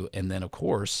for you. And then, of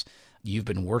course, you've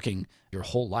been working your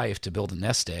whole life to build a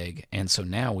nest egg. And so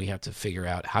now we have to figure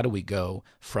out, how do we go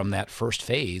from that first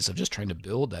phase of just trying to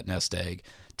build that nest egg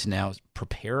to now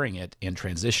preparing it and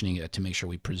transitioning it to make sure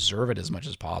we preserve it as much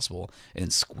as possible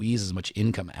and squeeze as much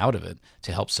income out of it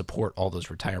to help support all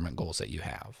those retirement goals that you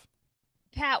have.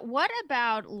 Pat, what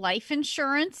about life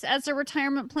insurance as a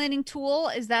retirement planning tool?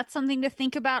 Is that something to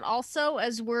think about also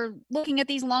as we're looking at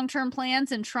these long-term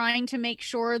plans and trying to make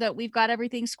sure that we've got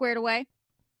everything squared away?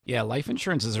 Yeah, life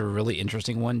insurance is a really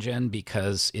interesting one, Jen,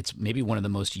 because it's maybe one of the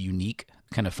most unique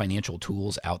kind of financial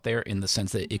tools out there in the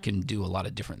sense that it can do a lot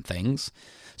of different things.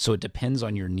 So it depends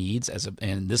on your needs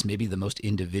and this may be the most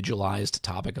individualized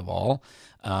topic of all.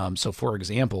 So for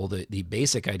example, the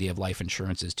basic idea of life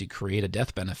insurance is to create a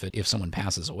death benefit if someone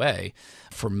passes away.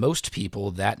 For most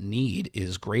people, that need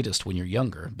is greatest when you're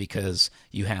younger because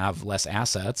you have less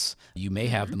assets. You may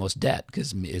have the most debt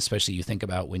because especially you think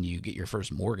about when you get your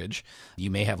first mortgage, you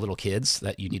may have little kids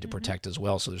that you need to protect as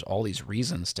well. So there's all these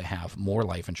reasons to have more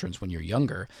life insurance when you're younger.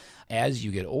 As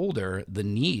you get older, the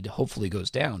need hopefully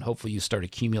goes down. Hopefully you start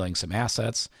accumulating some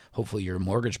assets. Hopefully your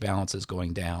mortgage balance is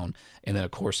going down. And then, of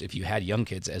course, if you had young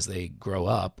kids as they grow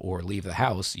up or leave the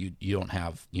house, you don't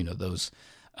have,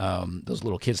 those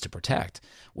little kids to protect.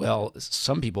 Well,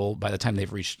 some people, by the time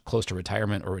they've reached close to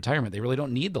retirement, they really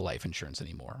don't need the life insurance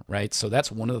anymore, right? So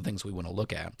that's one of the things we want to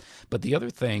look at. But the other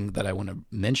thing that I want to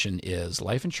mention is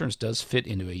life insurance does fit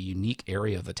into a unique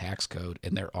area of the tax code,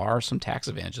 and there are some tax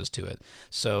advantages to it.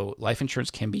 So life insurance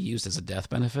can be used as a death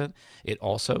benefit. It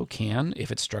also can,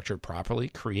 if it's structured properly,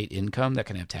 create income that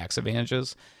can have tax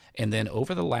advantages. And then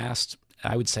over the last,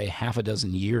 I would say, half a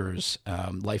dozen years,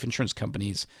 life insurance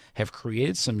companies have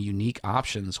created some unique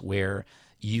options where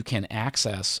you can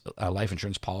access life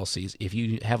insurance policies if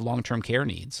you have long-term care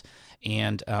needs.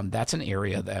 And that's an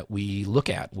area that we look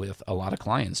at with a lot of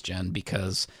clients, Jen,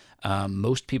 because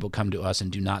most people come to us and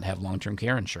do not have long-term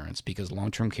care insurance because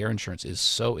long-term care insurance is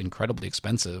so incredibly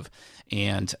expensive.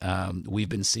 And we've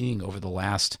been seeing over the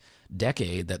last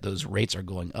decade that those rates are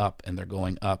going up and they're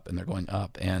going up and they're going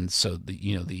up. And so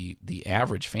the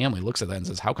average family looks at that and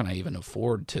says, how can I even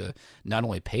afford to not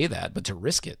only pay that, but to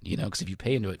risk it? Because if you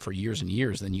pay into it for years and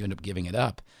years, then you end up giving it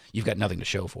up. You've got nothing to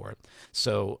show for it.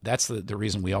 So that's the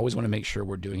reason we always want to make sure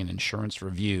we're doing an insurance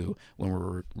review when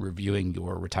we're reviewing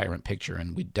your retirement picture.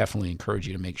 And we definitely encourage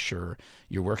you to make sure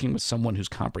you're working with someone who's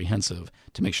comprehensive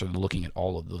to make sure they're looking at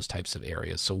all of those types of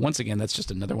areas. So once again, that's just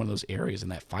another one of those areas in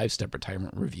that 5-step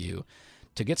retirement review.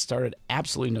 To get started,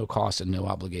 absolutely no cost and no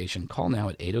obligation. Call now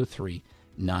at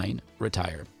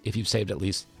 803-9-RETIRE. If you've saved at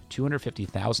least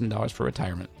 $250,000 for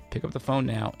retirement, pick up the phone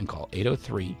now and call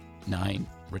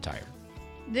 803-9-RETIRE.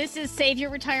 This is Save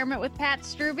Your Retirement with Pat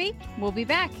Strube. We'll be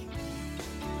back.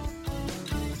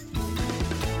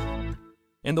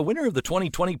 And the winner of the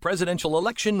 2020 presidential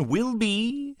election will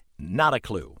be... Not a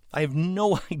clue. I have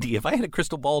no idea. If I had a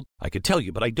crystal ball, I could tell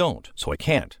you, but I don't, so I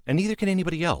can't. And neither can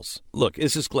anybody else. Look,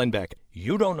 this is Glenn Beck.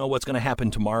 You don't know what's going to happen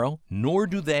tomorrow, nor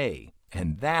do they.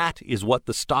 And that is what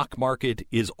the stock market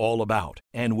is all about.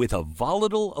 And with a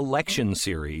volatile election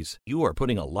series, you are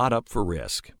putting a lot up for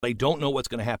risk. I don't know what's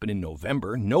going to happen in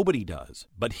November. Nobody does.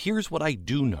 But here's what I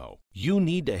do know. You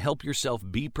need to help yourself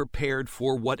be prepared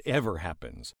for whatever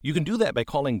happens. You can do that by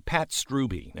calling Pat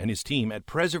Strube and his team at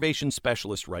Preservation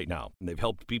Specialist right now. And they've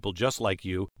helped people just like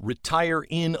you retire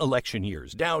in election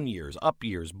years, down years, up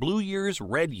years, blue years,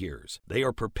 red years. They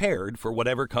are prepared for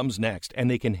whatever comes next,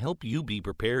 and they can help you be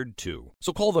prepared too.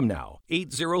 So call them now,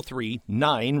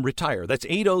 803-9-RETIRE. That's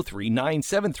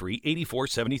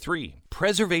 803-973-8473.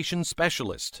 Preservation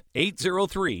Specialist,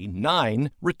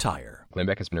 803-9-RETIRE. Glenn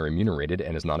Beck has been remunerated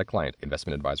and is not a client.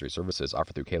 Investment advisory services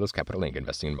offered through Kalos Capital Inc.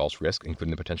 Investing involves risk,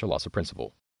 including the potential loss of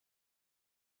principal.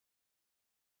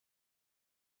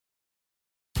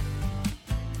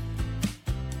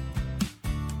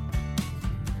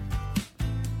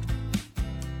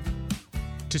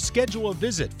 To schedule a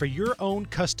visit for your own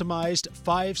customized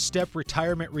 5-step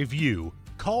retirement review,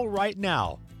 call right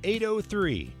now,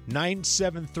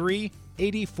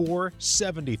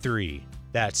 803-973-8473.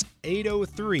 That's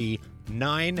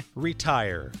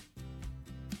 803-9-RETIRE.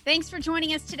 Thanks for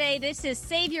joining us today. This is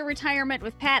Save Your Retirement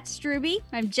with Pat Strube.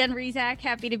 I'm Jen Rizak,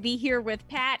 happy to be here with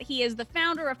Pat. He is the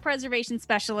founder of Preservation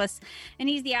Specialists, and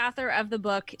he's the author of the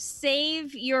book,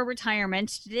 Save Your Retirement.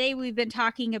 Today, we've been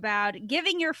talking about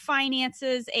giving your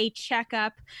finances a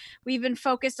checkup. We've been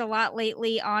focused a lot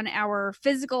lately on our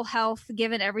physical health,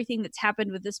 given everything that's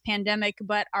happened with this pandemic,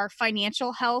 but our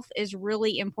financial health is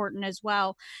really important as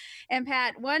well. And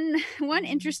Pat, one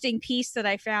interesting piece that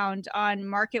I found on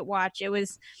Market Watch, it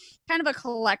was kind of a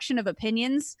collection of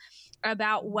opinions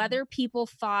about whether people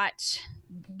thought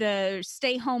the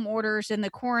stay-home orders and the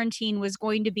quarantine was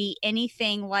going to be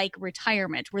anything like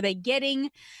retirement. Were they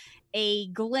getting a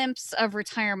glimpse of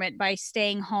retirement by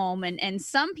staying home? And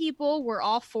some people were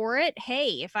all for it.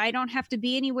 Hey, if I don't have to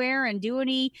be anywhere and do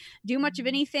much of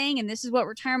anything, and this is what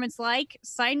retirement's like,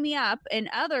 sign me up. And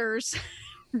others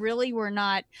really were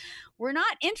not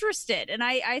interested. And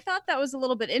I thought that was a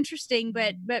little bit interesting.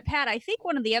 But Pat, I think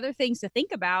one of the other things to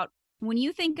think about when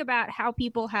you think about how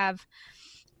people have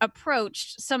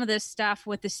approached some of this stuff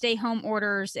with the stay home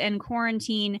orders and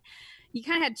quarantine, you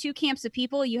kind of had two camps of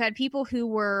people. You had people who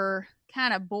were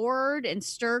kind of bored and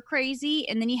stir crazy.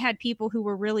 And then you had people who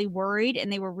were really worried and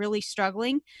they were really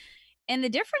struggling. And the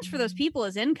difference for those people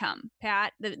is income,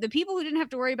 Pat. The people who didn't have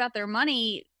to worry about their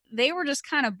money, they were just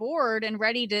kind of bored and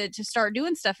ready to start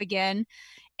doing stuff again.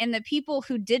 And the people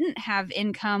who didn't have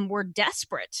income were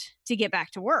desperate to get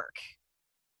back to work.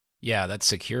 Yeah, that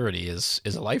security is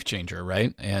a life changer,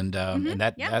 right? And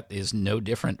that is no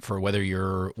different for whether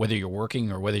you're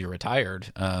working or whether you're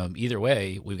retired. Either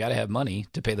way, we've got to have money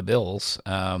to pay the bills.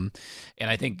 And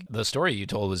I think the story you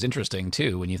told was interesting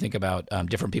too. When you think about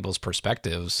different people's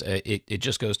perspectives, it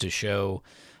just goes to show,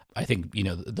 I think,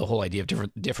 the whole idea of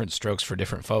different strokes for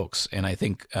different folks. And I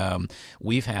think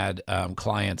we've had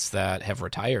clients that have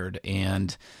retired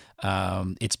and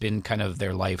it's been kind of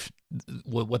their life,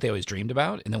 what they always dreamed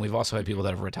about. And then we've also had people that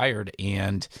have retired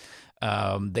and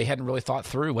they hadn't really thought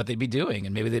through what they'd be doing.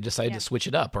 And maybe they decided to switch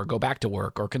it up or go back to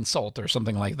work or consult or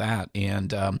something like that.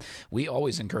 And we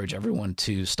always encourage everyone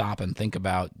to stop and think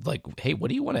about, like, hey, what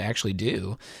do you want to actually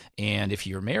do? And if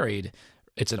you're married,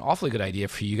 it's an awfully good idea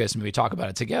for you guys to maybe talk about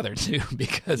it together too,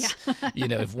 because,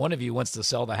 if one of you wants to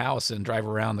sell the house and drive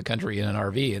around the country in an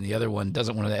RV and the other one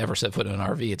doesn't want to ever set foot in an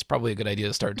RV, it's probably a good idea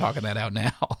to start talking that out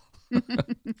now.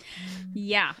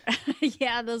 Yeah.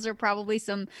 Those are probably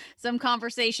some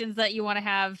conversations that you want to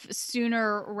have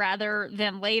sooner rather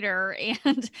than later.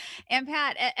 And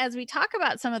Pat, as we talk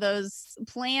about some of those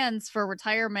plans for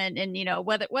retirement and,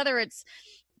 whether it's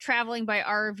traveling by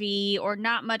RV or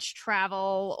not much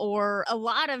travel or a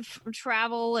lot of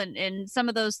travel and some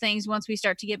of those things once we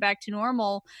start to get back to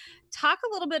normal, talk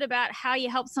a little bit about how you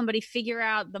help somebody figure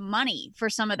out the money for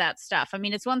some of that stuff. I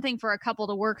mean, it's one thing for a couple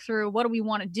to work through what do we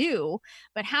want to do,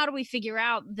 but how do we figure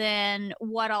out then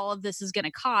what all of this is going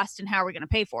to cost and how are we going to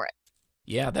pay for it?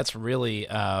 Yeah, that's really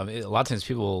a lot of times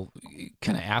people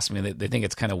kind of ask me, they think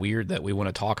it's kind of weird that we want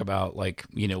to talk about, like,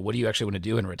 what do you actually want to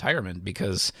do in retirement?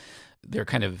 Because they're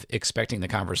kind of expecting the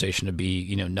conversation to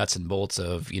be, nuts and bolts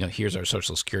of, here's our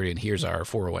Social Security and here's our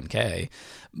 401k.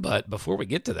 But before we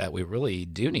get to that, we really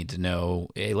do need to know,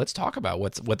 hey, let's talk about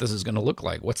what this is going to look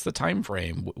like. What's the time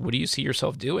frame? What do you see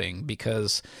yourself doing?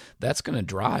 Because that's going to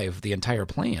drive the entire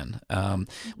plan.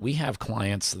 We have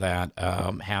clients that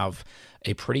have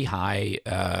a pretty high,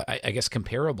 I guess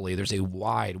comparably, there's a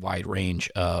wide range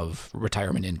of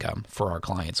retirement income for our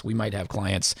clients. We might have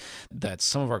clients that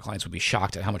some of our clients would be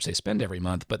shocked at how much they spend every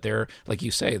month, but they're, like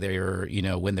you say, they're,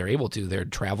 when they're able to, they're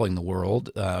traveling the world.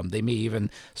 They may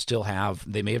even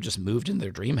they may have just moved into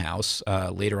their dream house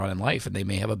later on in life, and they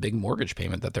may have a big mortgage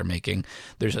payment that they're making.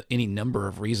 There's any number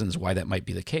of reasons why that might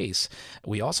be the case.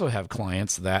 We also have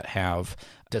clients that have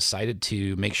decided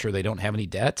to make sure they don't have any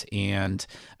debt, and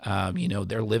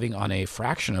they're living on a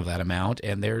fraction of that amount,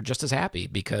 and they're just as happy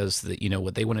because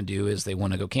what they want to do is they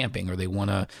want to go camping, or they want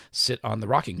to sit on the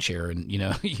rocking chair, and you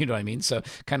know what I mean. So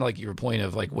kind of like your point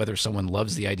of like whether someone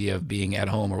loves the idea of being at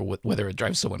home or whether it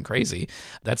drives someone crazy.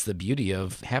 That's the beauty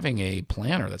of having a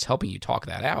planner that's helping you talk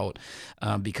that out,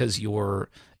 because your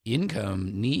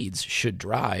income needs should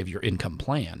drive your income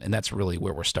plan, and that's really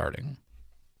where we're starting.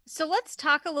 So let's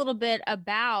talk a little bit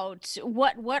about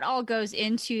what all goes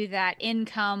into that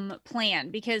income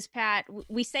plan, because Pat,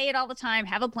 we say it all the time,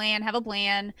 have a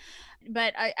plan.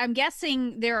 But I'm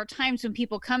guessing there are times when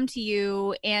people come to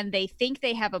you and they think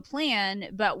they have a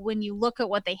plan, but when you look at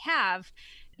what they have,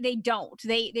 they don't.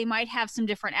 They might have some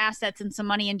different assets and some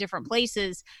money in different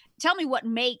places. Tell me what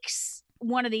makes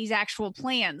one of these actual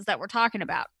plans that we're talking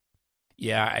about.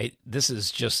 Yeah, this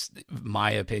is just my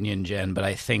opinion, Jen, but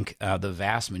I think the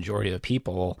vast majority of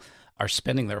people are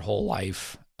spending their whole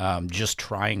life just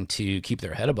trying to keep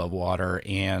their head above water,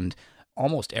 and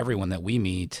almost everyone that we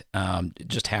meet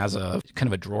just has a kind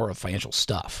of a drawer of financial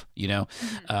stuff,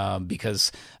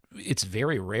 because it's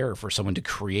very rare for someone to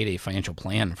create a financial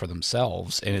plan for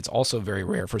themselves. And it's also very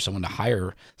rare for someone to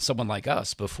hire someone like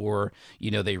us before,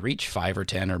 they reach 5 or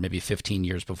 10 or maybe 15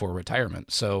 years before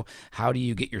retirement. So how do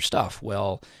you get your stuff?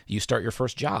 Well, you start your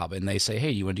first job and they say, hey,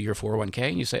 you want to do your 401k?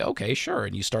 And you say, okay, sure.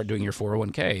 And you start doing your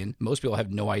 401k. And most people have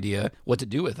no idea what to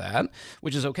do with that,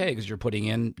 which is okay because you're putting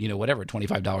in, whatever,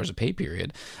 $25 a pay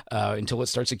period until it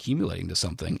starts accumulating to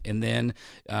something. And then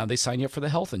they sign you up for the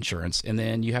health insurance. And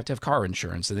then you have to have car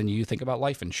insurance. And then you think about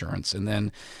life insurance, and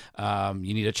then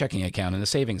you need a checking account and a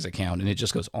savings account, and it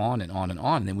just goes on and on and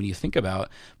on. And then when you think about,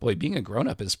 boy, being a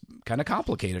grown-up is kind of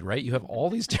complicated, right? You have all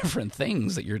these different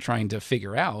things that you're trying to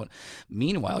figure out.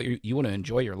 Meanwhile, you want to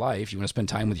enjoy your life, you want to spend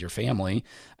time with your family,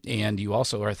 and you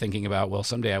also are thinking about, well,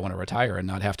 someday I want to retire and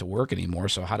not have to work anymore,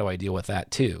 so how do I deal with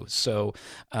that too? So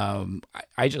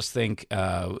I just think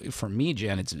for me,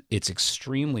 Jen, it's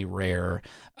extremely rare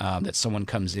that someone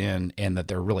comes in and that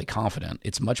they're really confident.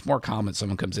 It's much more common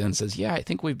someone comes in and says, yeah, I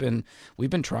think we've been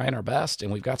trying our best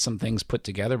and we've got some things put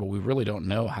together, but we really don't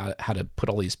know how to put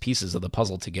all these pieces of the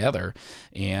puzzle together.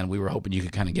 And we were hoping you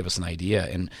could kind of give us an idea.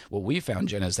 And what we found,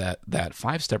 Jen, is that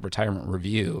 5-step retirement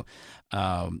review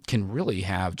can really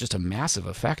have just a massive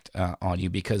effect on you,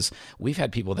 because we've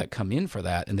had people that come in for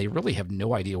that and they really have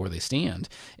no idea where they stand.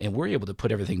 And we're able to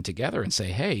put everything together and say,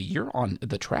 hey, you're on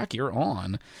the track you're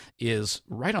on is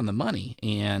right on the money,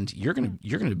 and you're going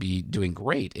to be doing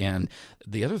great. And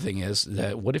the other thing is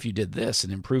that what if you did this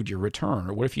and improved your return,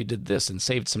 or what if you did this and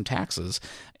saved some taxes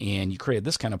and you created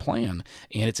this kind of plan?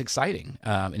 And it's exciting,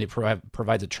 and it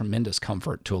provides a tremendous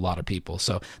comfort to a lot of people.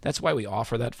 So that's why we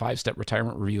offer that 5-step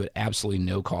retirement review at absolutely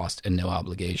no cost and no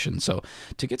obligation. So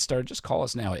to get started, just call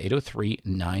us now at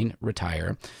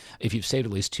 803-9-RETIRE. If you've saved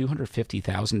at least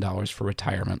 $250,000 for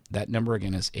retirement, that number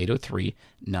again is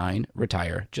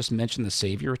 803-9-RETIRE. Just mention the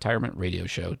Save Your Retirement radio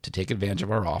show to take advantage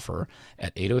of our offer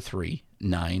at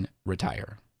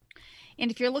 803-9-RETIRE. And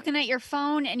if you're looking at your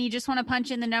phone and you just want to punch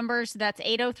in the numbers, that's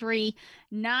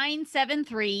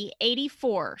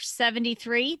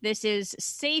 803-973-8473. This is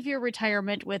Save Your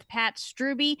Retirement with Pat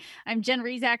Strubbe. I'm Jen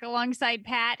Rizak alongside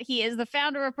Pat. He is the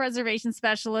founder of Preservation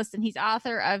Specialist, and he's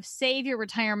author of Save Your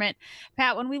Retirement.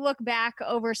 Pat, when we look back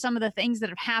over some of the things that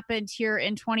have happened here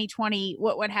in 2020,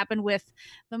 what happened with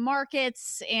the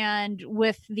markets and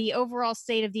with the overall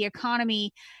state of the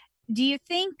economy, do you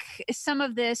think some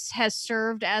of this has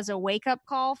served as a wake-up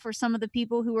call for some of the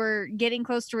people who are getting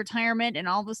close to retirement, and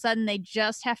all of a sudden they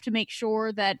just have to make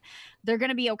sure that they're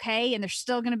going to be okay and they're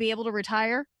still going to be able to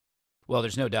retire? Well,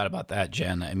 there's no doubt about that,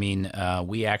 Jen. I mean,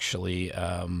 we actually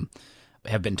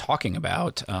have been talking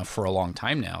about for a long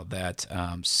time now that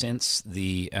since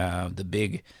the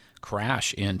big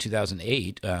crash in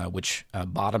 2008, which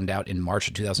bottomed out in March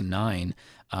of 2009,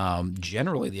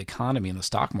 generally the economy and the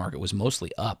stock market was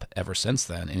mostly up ever since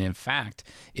then. And in fact,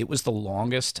 it was the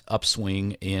longest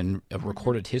upswing in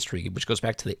recorded history, which goes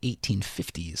back to the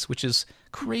 1850s, which is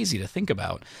crazy to think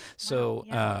about. So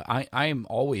I am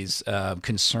always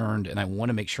concerned, and I want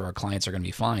to make sure our clients are going to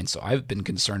be fine. So I've been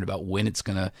concerned about when it's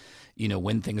going to,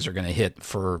 when things are going to hit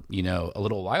for, a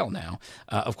little while now.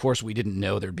 Of course, we didn't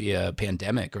know there'd be a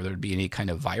pandemic or there'd be any kind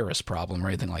of virus problem or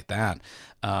anything like that.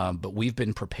 But we've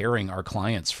been preparing our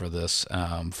clients for this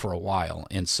for a while.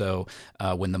 And so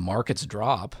when the markets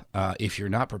drop, if you're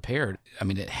not prepared,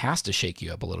 it has to shake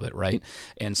you up a little bit, right?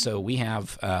 And so we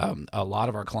have a lot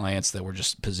of our clients that were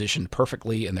just positioned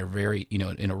perfectly, and they're very,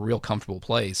 in a real comfortable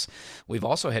place. We've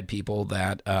also had people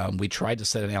that we tried to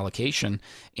set an allocation,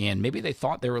 and maybe they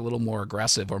thought they were a little more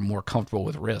aggressive or more comfortable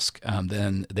with risk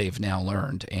than they've now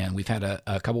learned. And we've had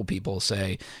a couple people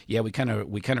say, yeah, we kind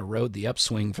of rode the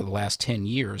upswing for the last 10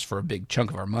 years for a big chunk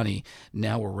of our money.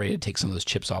 Now we're ready to take some of those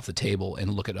chips off the table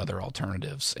and look at other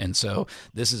alternatives. And so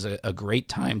this is a great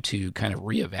time to kind of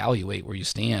reevaluate where you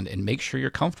stand and make sure you're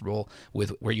comfortable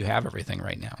with where you have everything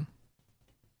right now.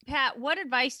 Pat, what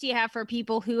advice do you have for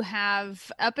people who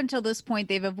have, up until this point,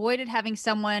 they've avoided having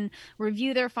someone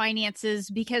review their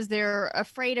finances because they're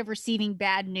afraid of receiving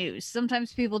bad news?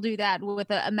 Sometimes people do that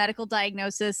with a medical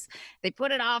diagnosis. They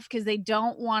put it off because they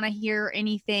don't want to hear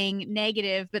anything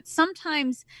negative, but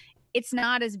sometimes it's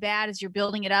not as bad as you're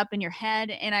building it up in your head.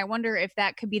 And I wonder if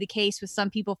that could be the case with some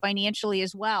people financially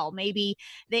as well. Maybe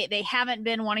they haven't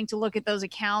been wanting to look at those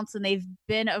accounts and they've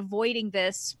been avoiding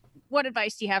this. What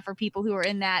advice do you have for people who are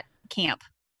in that camp?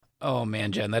 Oh,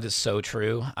 man, Jen, that is so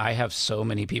true. I have so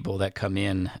many people that come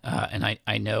in, and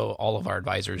I know all of our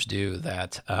advisors do,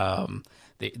 that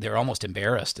they're almost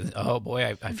embarrassed. Oh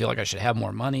boy, I feel like I should have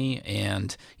more money,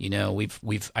 and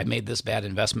I made this bad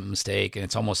investment mistake, and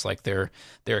it's almost like they're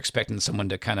expecting someone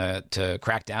to to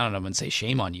crack down on them and say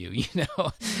shame on you,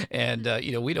 And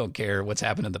we don't care what's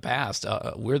happened in the past.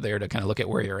 We're there to kind of look at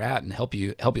where you're at and help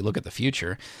you look at the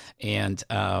future. And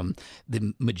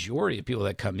the majority of people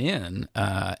that come in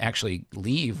actually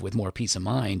leave with more peace of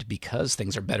mind because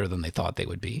things are better than they thought they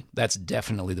would be. That's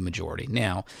definitely the majority.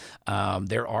 Now,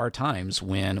 there are times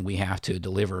when we have to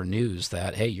deliver news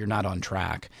that, hey, you're not on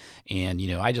track. And,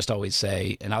 I just always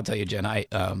say, and I'll tell you, Jen,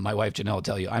 my wife, Janelle, will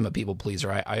tell you, I'm a people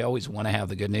pleaser. I always want to have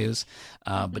the good news.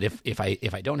 But if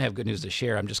I don't have good news to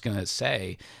share, I'm just going to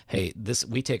say, hey,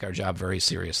 we take our job very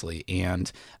seriously.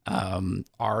 And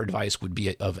our advice would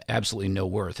be of absolutely no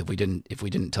worth if we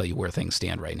didn't tell you where things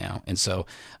stand right now. And so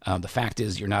the fact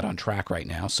is you're not on track right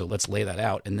now. So let's lay that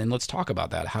out. And then let's talk about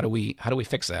that. How do we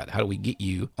fix that? How do we get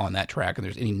you on that track? And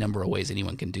there's any number of ways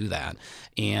anyone can do that.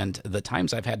 And the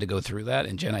times I've had to go through that,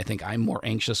 and Jen, I think I'm more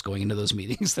anxious going into those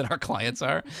meetings than our clients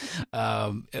are.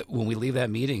 When we leave that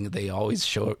meeting, they're always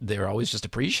just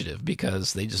appreciative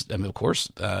because they just, of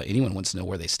course, anyone wants to know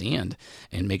where they stand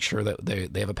and make sure that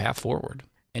they have a path forward.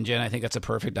 And Jen, I think that's a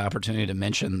perfect opportunity to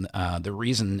mention the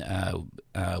reason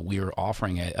we are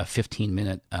offering a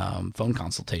 15-minute phone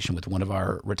consultation with one of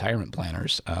our retirement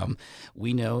planners.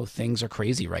 We know things are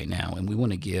crazy right now, and we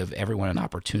want to give everyone an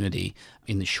opportunity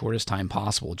in the shortest time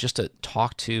possible just to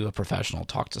talk to a professional,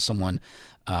 talk to someone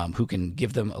who can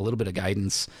give them a little bit of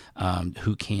guidance,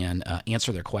 who can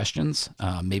answer their questions.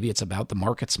 Maybe it's about the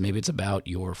markets. Maybe it's about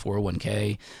your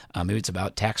 401k. Maybe it's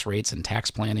about tax rates and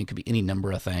tax planning. It could be any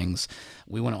number of things.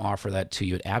 We want to offer that to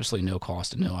you at absolutely no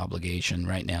cost and no obligation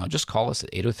right now. Just call us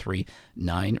at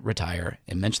 803-9-RETIRE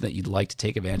and mention that you'd like to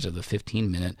take advantage of the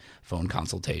 15-minute phone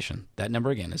consultation. That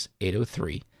number again is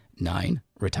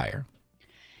 803-9-RETIRE.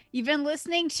 You've been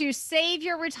listening to Save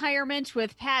Your Retirement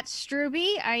with Pat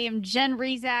Strube. I am Jen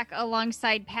Rezac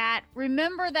alongside Pat.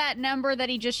 Remember that number that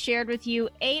he just shared with you,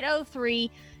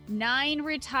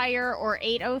 803-9-RETIRE or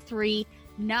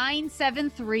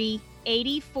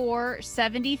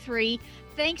 803-973-8473.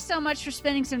 Thanks so much for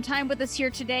spending some time with us here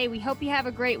today. We hope you have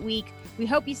a great week. We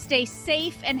hope you stay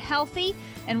safe and healthy,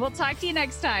 and we'll talk to you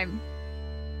next time.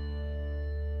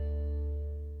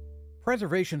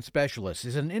 Preservation Specialists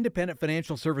is an independent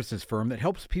financial services firm that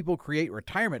helps people create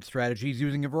retirement strategies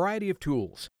using a variety of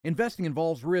tools. Investing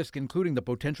involves risk, including the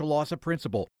potential loss of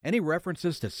principal. Any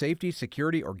references to safety,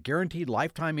 security, or guaranteed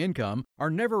lifetime income are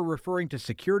never referring to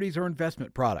securities or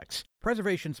investment products.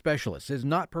 Preservation Specialists is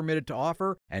not permitted to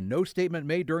offer, and no statement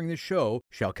made during this show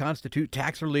shall constitute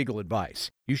tax or legal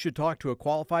advice. You should talk to a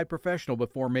qualified professional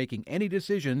before making any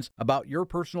decisions about your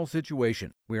personal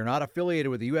situation. We are not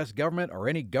affiliated with the U.S. government or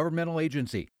any governmental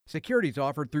agency. Securities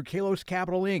offered through Kalos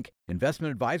Capital, Inc.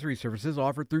 Investment advisory services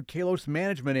offered through Kalos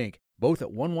Management, Inc. Both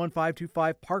at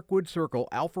 11525 Parkwood Circle,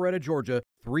 Alpharetta, Georgia,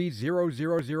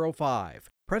 30005.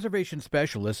 Preservation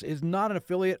Specialists is not an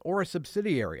affiliate or a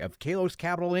subsidiary of Kalos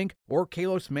Capital Inc. or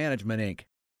Kalos Management Inc.